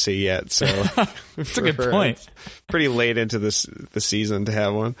conspiracy yet, so that's a good point. Pretty late into the season to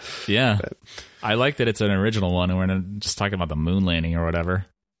have one. Yeah, but I like that it's an original one, and we're not just talking about the moon landing or whatever.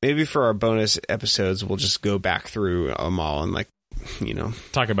 Maybe for our bonus episodes, we'll just go back through them all and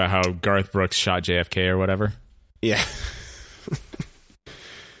talk about how Garth Brooks shot JFK or whatever. Yeah.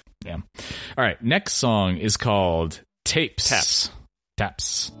 Yeah. All right. Next song is called Tapes.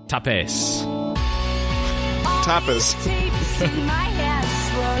 Taps. Tapes. Tapas. Tapes in my head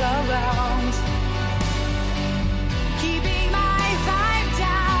swirl around, keeping my vibe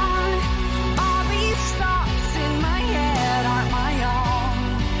down. All these thoughts in my head aren't my own,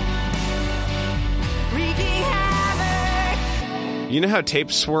 wreaking havoc. You know how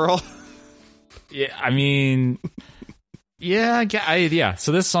tapes swirl? Yeah, I mean, yeah.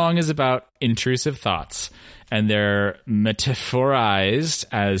 So this song is about intrusive thoughts, and they're metaphorized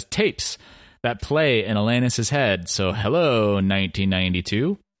as tapes that play in Alanis' head. So hello,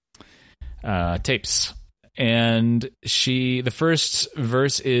 1992. Tapes. And the first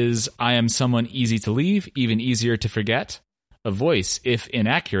verse is, I am someone easy to leave, even easier to forget. A voice, if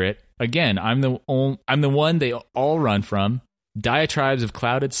inaccurate. Again, I'm the one they all run from. Diatribes of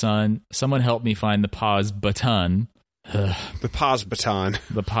clouded sun. Someone help me find the pause button. The pause baton.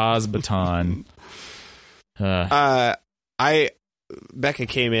 The pause baton. Becca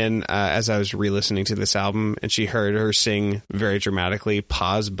came in as I was re-listening to this album, and she heard her sing very dramatically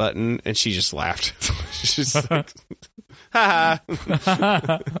 "pause button," and she just laughed. She's like, "Ha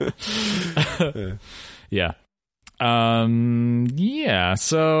ha." Yeah. Yeah.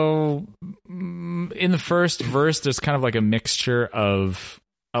 So in the first verse, there's kind of like a mixture of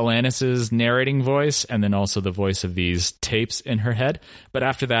Alanis's narrating voice and then also the voice of these tapes in her head. But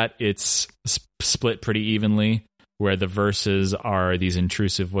after that, it's split pretty evenly, where the verses are these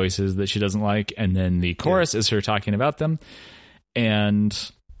intrusive voices that she doesn't like, and then the chorus is her talking about them. And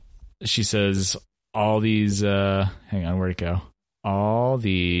she says, all these, hang on, where'd it go? All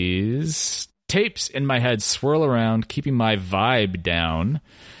these tapes in my head swirl around, keeping my vibe down.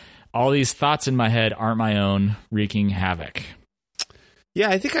 All these thoughts in my head aren't my own, wreaking havoc. Yeah,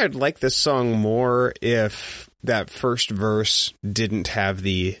 I think I'd like this song more if that first verse didn't have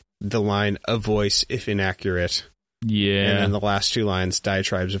the line, a voice, if inaccurate. Yeah. And then the last two lines,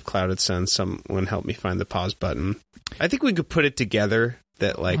 diatribes of clouded sun, someone help me find the pause button. I think we could put it together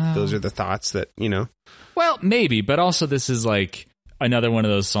that, like, those are the thoughts that, you know. Well, maybe, but also this is like another one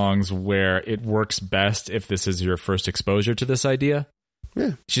of those songs where it works best if this is your first exposure to this idea.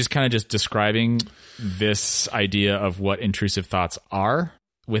 Yeah. She's kind of just describing this idea of what intrusive thoughts are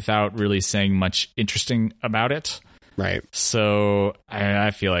without really saying much interesting about it. Right. So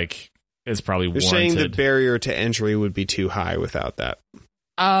I feel like it's probably You're warranted. saying the barrier to entry would be too high without that.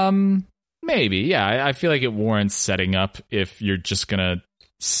 Maybe, yeah. I feel like it warrants setting up if you're just gonna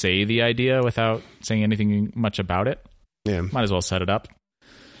say the idea without saying anything much about it. Yeah. Might as well set it up.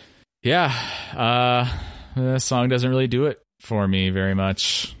 Yeah. The song doesn't really do it for me very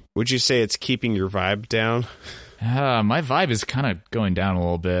much. Would you say it's keeping your vibe down? My vibe is kind of going down a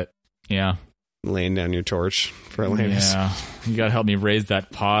little bit. Yeah. Laying down your torch for Alanis. Yeah. You gotta help me raise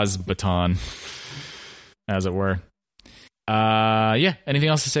that pause baton, as it were. Yeah. Anything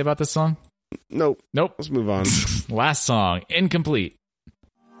else to say about this song? Nope. Nope. Let's move on. Last song, Incomplete.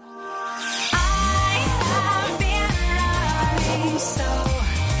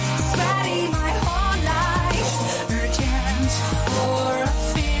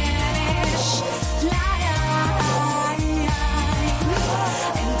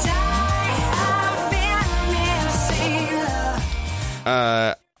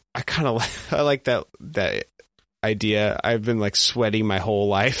 I like that idea. I've been like sweating my whole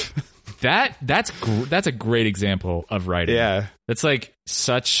life. That's a great example of writing. Yeah, that's like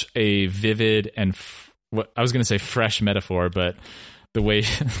such a vivid and what I was going to say fresh metaphor, but the way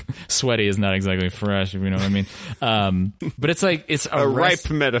sweaty is not exactly fresh, if you know what I mean. But it's like it's a ripe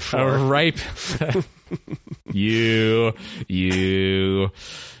metaphor. A ripe. You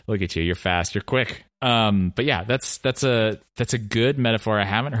look at you. You're fast. You're quick. But yeah, that's a good metaphor I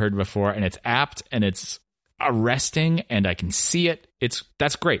haven't heard before, and it's apt and it's arresting, and I can see it.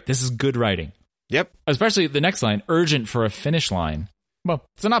 That's great. This is good writing. Yep. Especially the next line, urgent for a finish line. Well,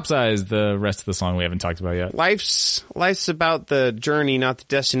 synopsize the rest of the song we haven't talked about yet. Life's about the journey, not the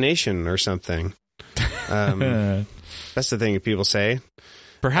destination, or something. That's the thing that people say.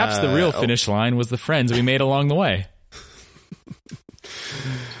 Perhaps the real finish line was the friends we made along the way.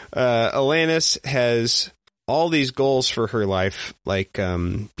 Alanis has all these goals for her life, like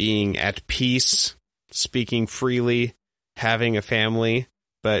being at peace, speaking freely, having a family,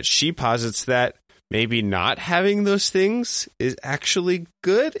 but she posits that maybe not having those things is actually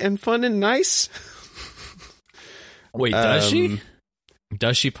good and fun and nice. Wait, does she?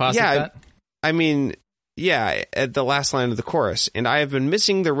 Does she posit that? I mean, yeah, at the last line of the chorus, and I have been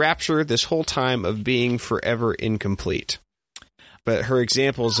missing the rapture this whole time of being forever incomplete. But her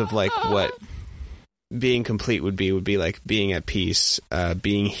examples of like what being complete would be like being at peace,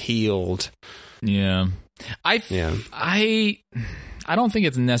 being healed. Yeah. I don't think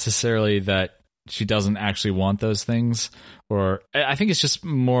it's necessarily that she doesn't actually want those things. Or I think it's just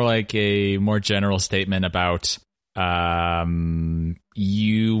more like a more general statement about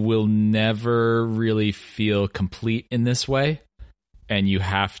you will never really feel complete in this way, and you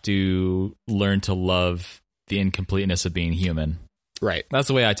have to learn to love the incompleteness of being human. Right. That's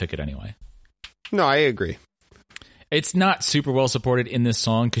the way I took it anyway. No, I agree. It's not super well supported in this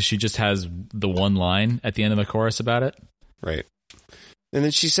song because she just has the one line at the end of the chorus about it. Right. And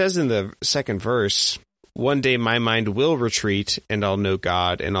then she says in the second verse, one day my mind will retreat and I'll know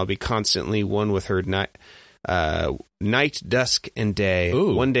God and I'll be constantly one with her night, dusk, and day.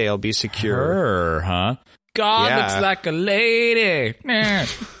 Ooh. One day I'll be secure. Her, huh? God looks like a lady. Nah,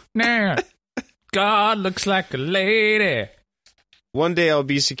 nah. God looks like a lady. One day I'll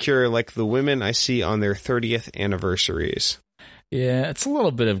be secure like the women I see on their 30th anniversaries. Yeah, it's a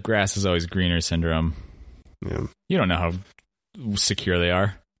little bit of grass is always greener syndrome. Yeah. You don't know how secure they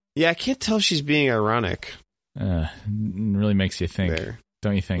are. Yeah, I can't tell if she's being ironic. Really makes you think, there.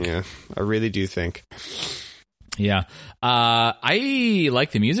 Don't you think? Yeah, I really do think. Yeah. I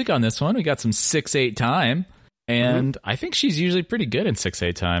like the music on this one. We got some 6/8 time, and I think she's usually pretty good in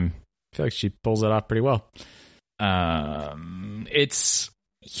 6/8 time. I feel like she pulls it off pretty well.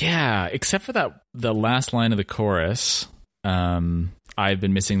 Except for the last line of the chorus, I've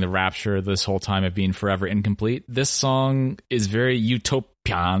been missing the rapture this whole time of being forever incomplete. This song is very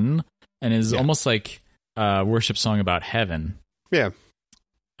utopian and is almost like a worship song about heaven. Yeah.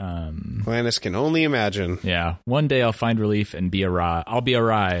 Alanis can only imagine. Yeah. One day I'll find relief and I'll be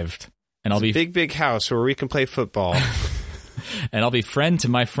arrived. And I'll be big house where we can play football. And I'll be friend to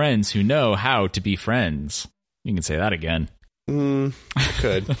my friends who know how to be friends. You can say that again. I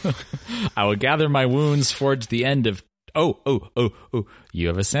could. I will gather my wounds, forge the end of... Oh. You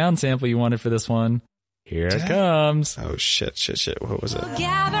have a sound sample you wanted for this one. Here it comes. Oh, shit. What was it?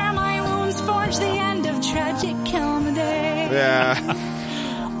 Gather my wounds, forge the end of tragic comedy. Yeah.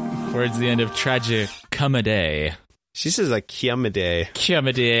 Forge the end of tragic comedy. She says like Kiamade.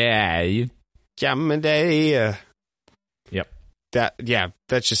 Yep.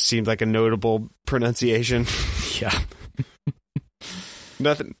 That just seemed like a notable pronunciation. Yeah.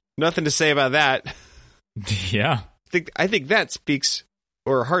 Nothing to say about that. Yeah. I think that speaks,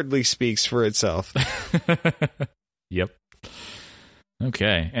 or hardly speaks, for itself. Yep.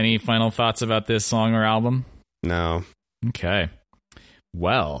 Okay. Any final thoughts about this song or album? No. Okay.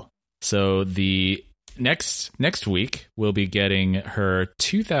 Well, so the next week we'll be getting her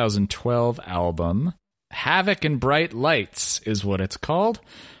 2012 album, Havoc and Bright Lights is what it's called,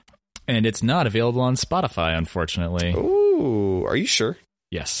 and it's not available on Spotify, unfortunately. Ooh, are you sure?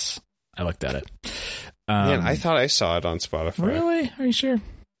 Yes, I looked at it. Man, I thought I saw it on Spotify. Really? Are you sure?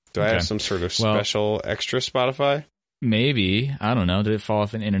 Do I have some sort of special extra Spotify? Maybe. I don't know. Did it fall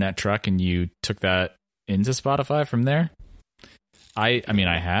off an internet truck and you took that into Spotify from there? I mean,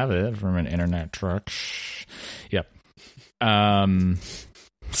 I have it from an internet truck. Yep.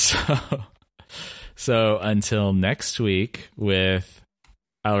 So until next week with,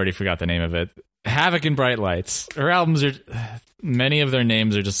 I already forgot the name of it, Havoc and Bright Lights. Her albums are, many of their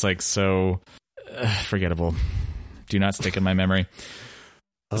names are just like so forgettable. Do not stick in my memory.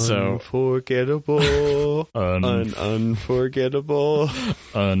 Unforgettable. Unforgettable.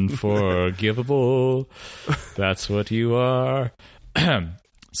 Unforgivable. That's what you are.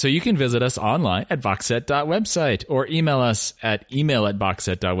 So you can visit us online at boxset.website or email us at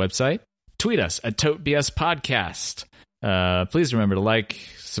email@boxset.website. Tweet us at ToteBSPodcast. Please remember to like,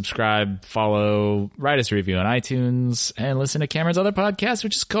 subscribe, follow, write us a review on iTunes, and listen to Cameron's other podcast,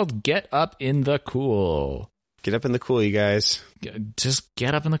 which is called Get Up in the Cool. Get up in the cool, you guys. Just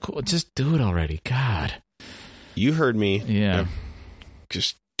get up in the cool. Just do it already. God. You heard me. Yeah.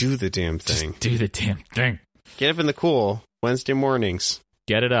 Just do the damn thing. Just do the damn thing. Get up in the cool Wednesday mornings.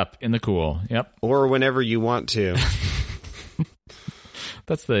 Get it up in the cool. Yep. Or whenever you want to.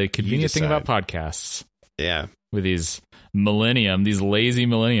 That's the convenient thing about podcasts. Yeah. With these lazy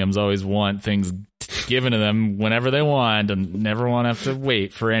millenniums always want things given to them whenever they want and never want to have to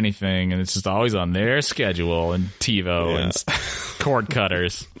wait for anything. And it's just always on their schedule, and TiVo and cord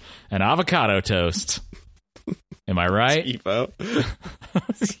cutters and avocado toast. Am I right? TiVo.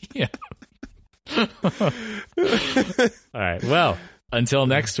 Yeah. All right. Well, until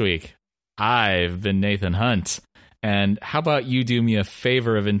next week, I've been Nathan Hunt. And how about you do me a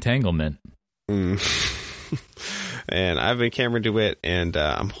favor of entanglement? And I've been Cameron DeWitt, and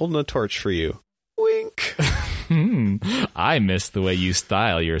I'm holding a torch for you. Wink. I miss the way you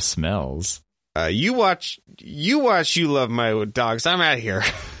style your smells. You watch, You Love My Dogs. I'm out of here.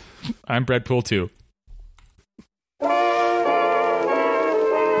 I'm Breadpool too.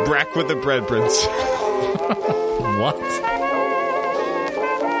 Brack with the Bread Prince. What?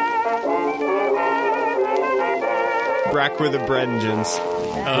 Brack with the bread engines.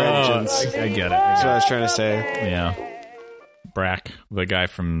 I get it. That's what I was trying to say. Yeah. Brack, the guy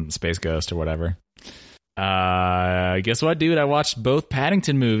from Space Ghost or whatever. Guess what, dude? I watched both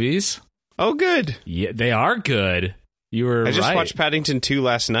Paddington movies. Oh, good. Yeah, they are good. You were right. I just watched Paddington 2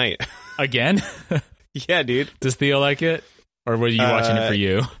 last night. Again? Yeah, dude. Does Theo like it? Or were you watching it for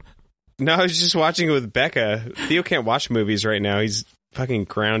you? No, I was just watching it with Becca. Theo can't watch movies right now. He's fucking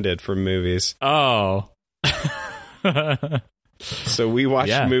grounded from movies. Oh. So we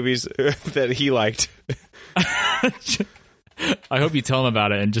watched movies that he liked. I hope you tell him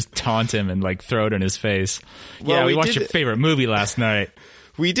about it and just taunt him and like throw it in his face. Well, yeah, we watched your favorite movie last night.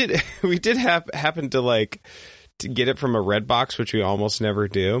 We did happen to get it from a Redbox, which we almost never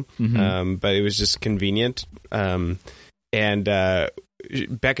do. Mm-hmm. But it was just convenient. And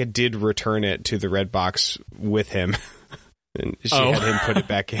Becca did return it to the Redbox with him. And she had him put it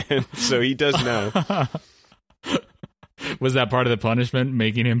back in. So he does know. Was that part of the punishment,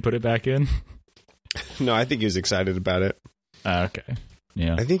 making him put it back in? No, I think he was excited about it. Okay.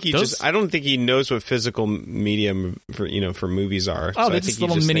 Yeah. I think I don't think he knows what physical medium for movies are. Oh, so they're just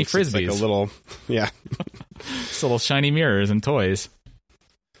little mini frisbees. Like a little, yeah. Just little shiny mirrors and toys.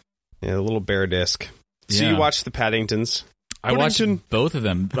 Yeah, a little bear disc. So you watched the Paddingtons. I watched both of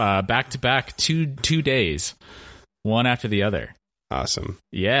them back to back, 2 days, one after the other. Awesome.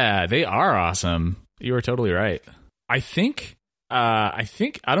 Yeah, they are awesome. You were totally right. I think I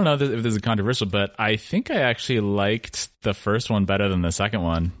don't know if this is controversial, but I think I actually liked the first one better than the second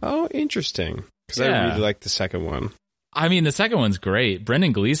one. Oh, interesting. Because I really liked the second one. I mean, the second one's great.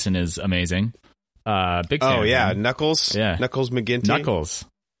 Brendan Gleeson is amazing. Big fan. Oh yeah, Knuckles. Yeah, Knuckles McGinty. Knuckles.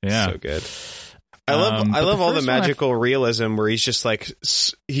 Yeah, so good. I love all the magical realism where he's just like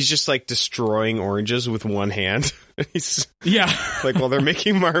destroying oranges with one hand. He's like while they're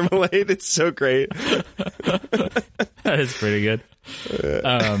making marmalade. It's so great. That is pretty good.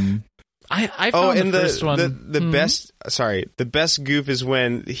 I found the first one the best. Sorry, the best goof is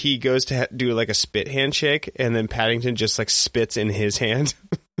when he goes to do like a spit handshake, and then Paddington just like spits in his hand.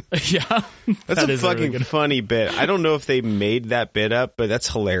 Yeah, that's a fucking really funny bit. I don't know if they made that bit up, but that's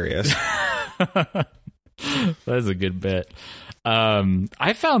hilarious. That is a good bit.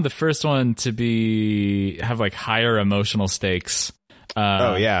 I found the first one to have like higher emotional stakes.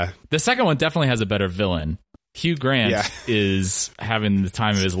 The second one definitely has a better villain. Hugh Grant is having the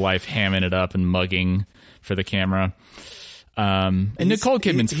time of his life, hamming it up and mugging for the camera. And Nicole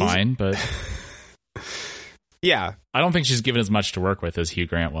Kidman's fine, but yeah, I don't think she's given as much to work with as Hugh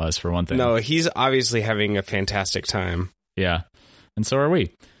Grant was, for one thing. No, he's obviously having a fantastic time. Yeah, and so are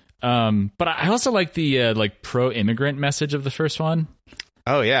we. But I also like the pro-immigrant message of the first one.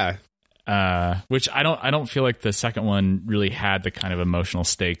 Oh yeah. Which I don't feel like the second one really had the kind of emotional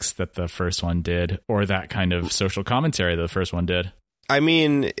stakes that the first one did, or that kind of social commentary that the first one did. I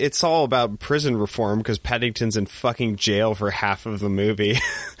mean, it's all about prison reform because Paddington's in fucking jail for half of the movie.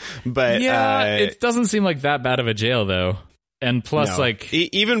 But it doesn't seem like that bad of a jail though. And plus, like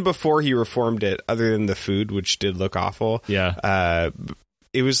even before he reformed it, other than the food, which did look awful. Yeah.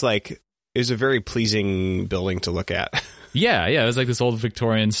 It was a very pleasing building to look at. Yeah, it was like this old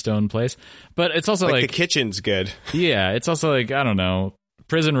Victorian stone place. But it's also like the kitchen's good. Yeah, it's also like, I don't know,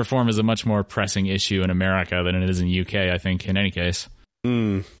 prison reform is a much more pressing issue in America than it is in UK, I think, in any case. I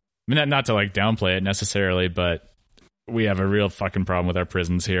mean, not to like downplay it necessarily, but we have a real fucking problem with our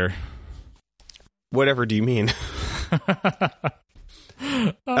prisons here. Whatever do you mean?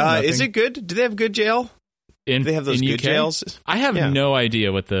 Is it good? Do they have good jail? Do they have those good UK? Jails? I have no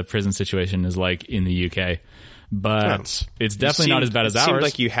idea what the prison situation is like in the UK, but it's definitely not as bad as ours. It seemed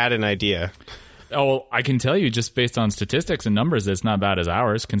like you had an idea. Oh, well, I can tell you just based on statistics and numbers, it's not bad as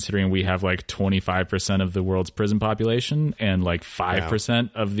ours, considering we have like 25% of the world's prison population and like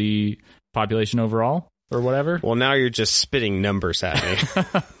 5% of the population overall or whatever. Well, now you're just spitting numbers at me.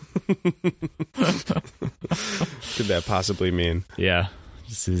 Could that possibly mean? Yeah.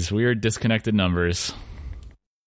 Just these weird disconnected numbers.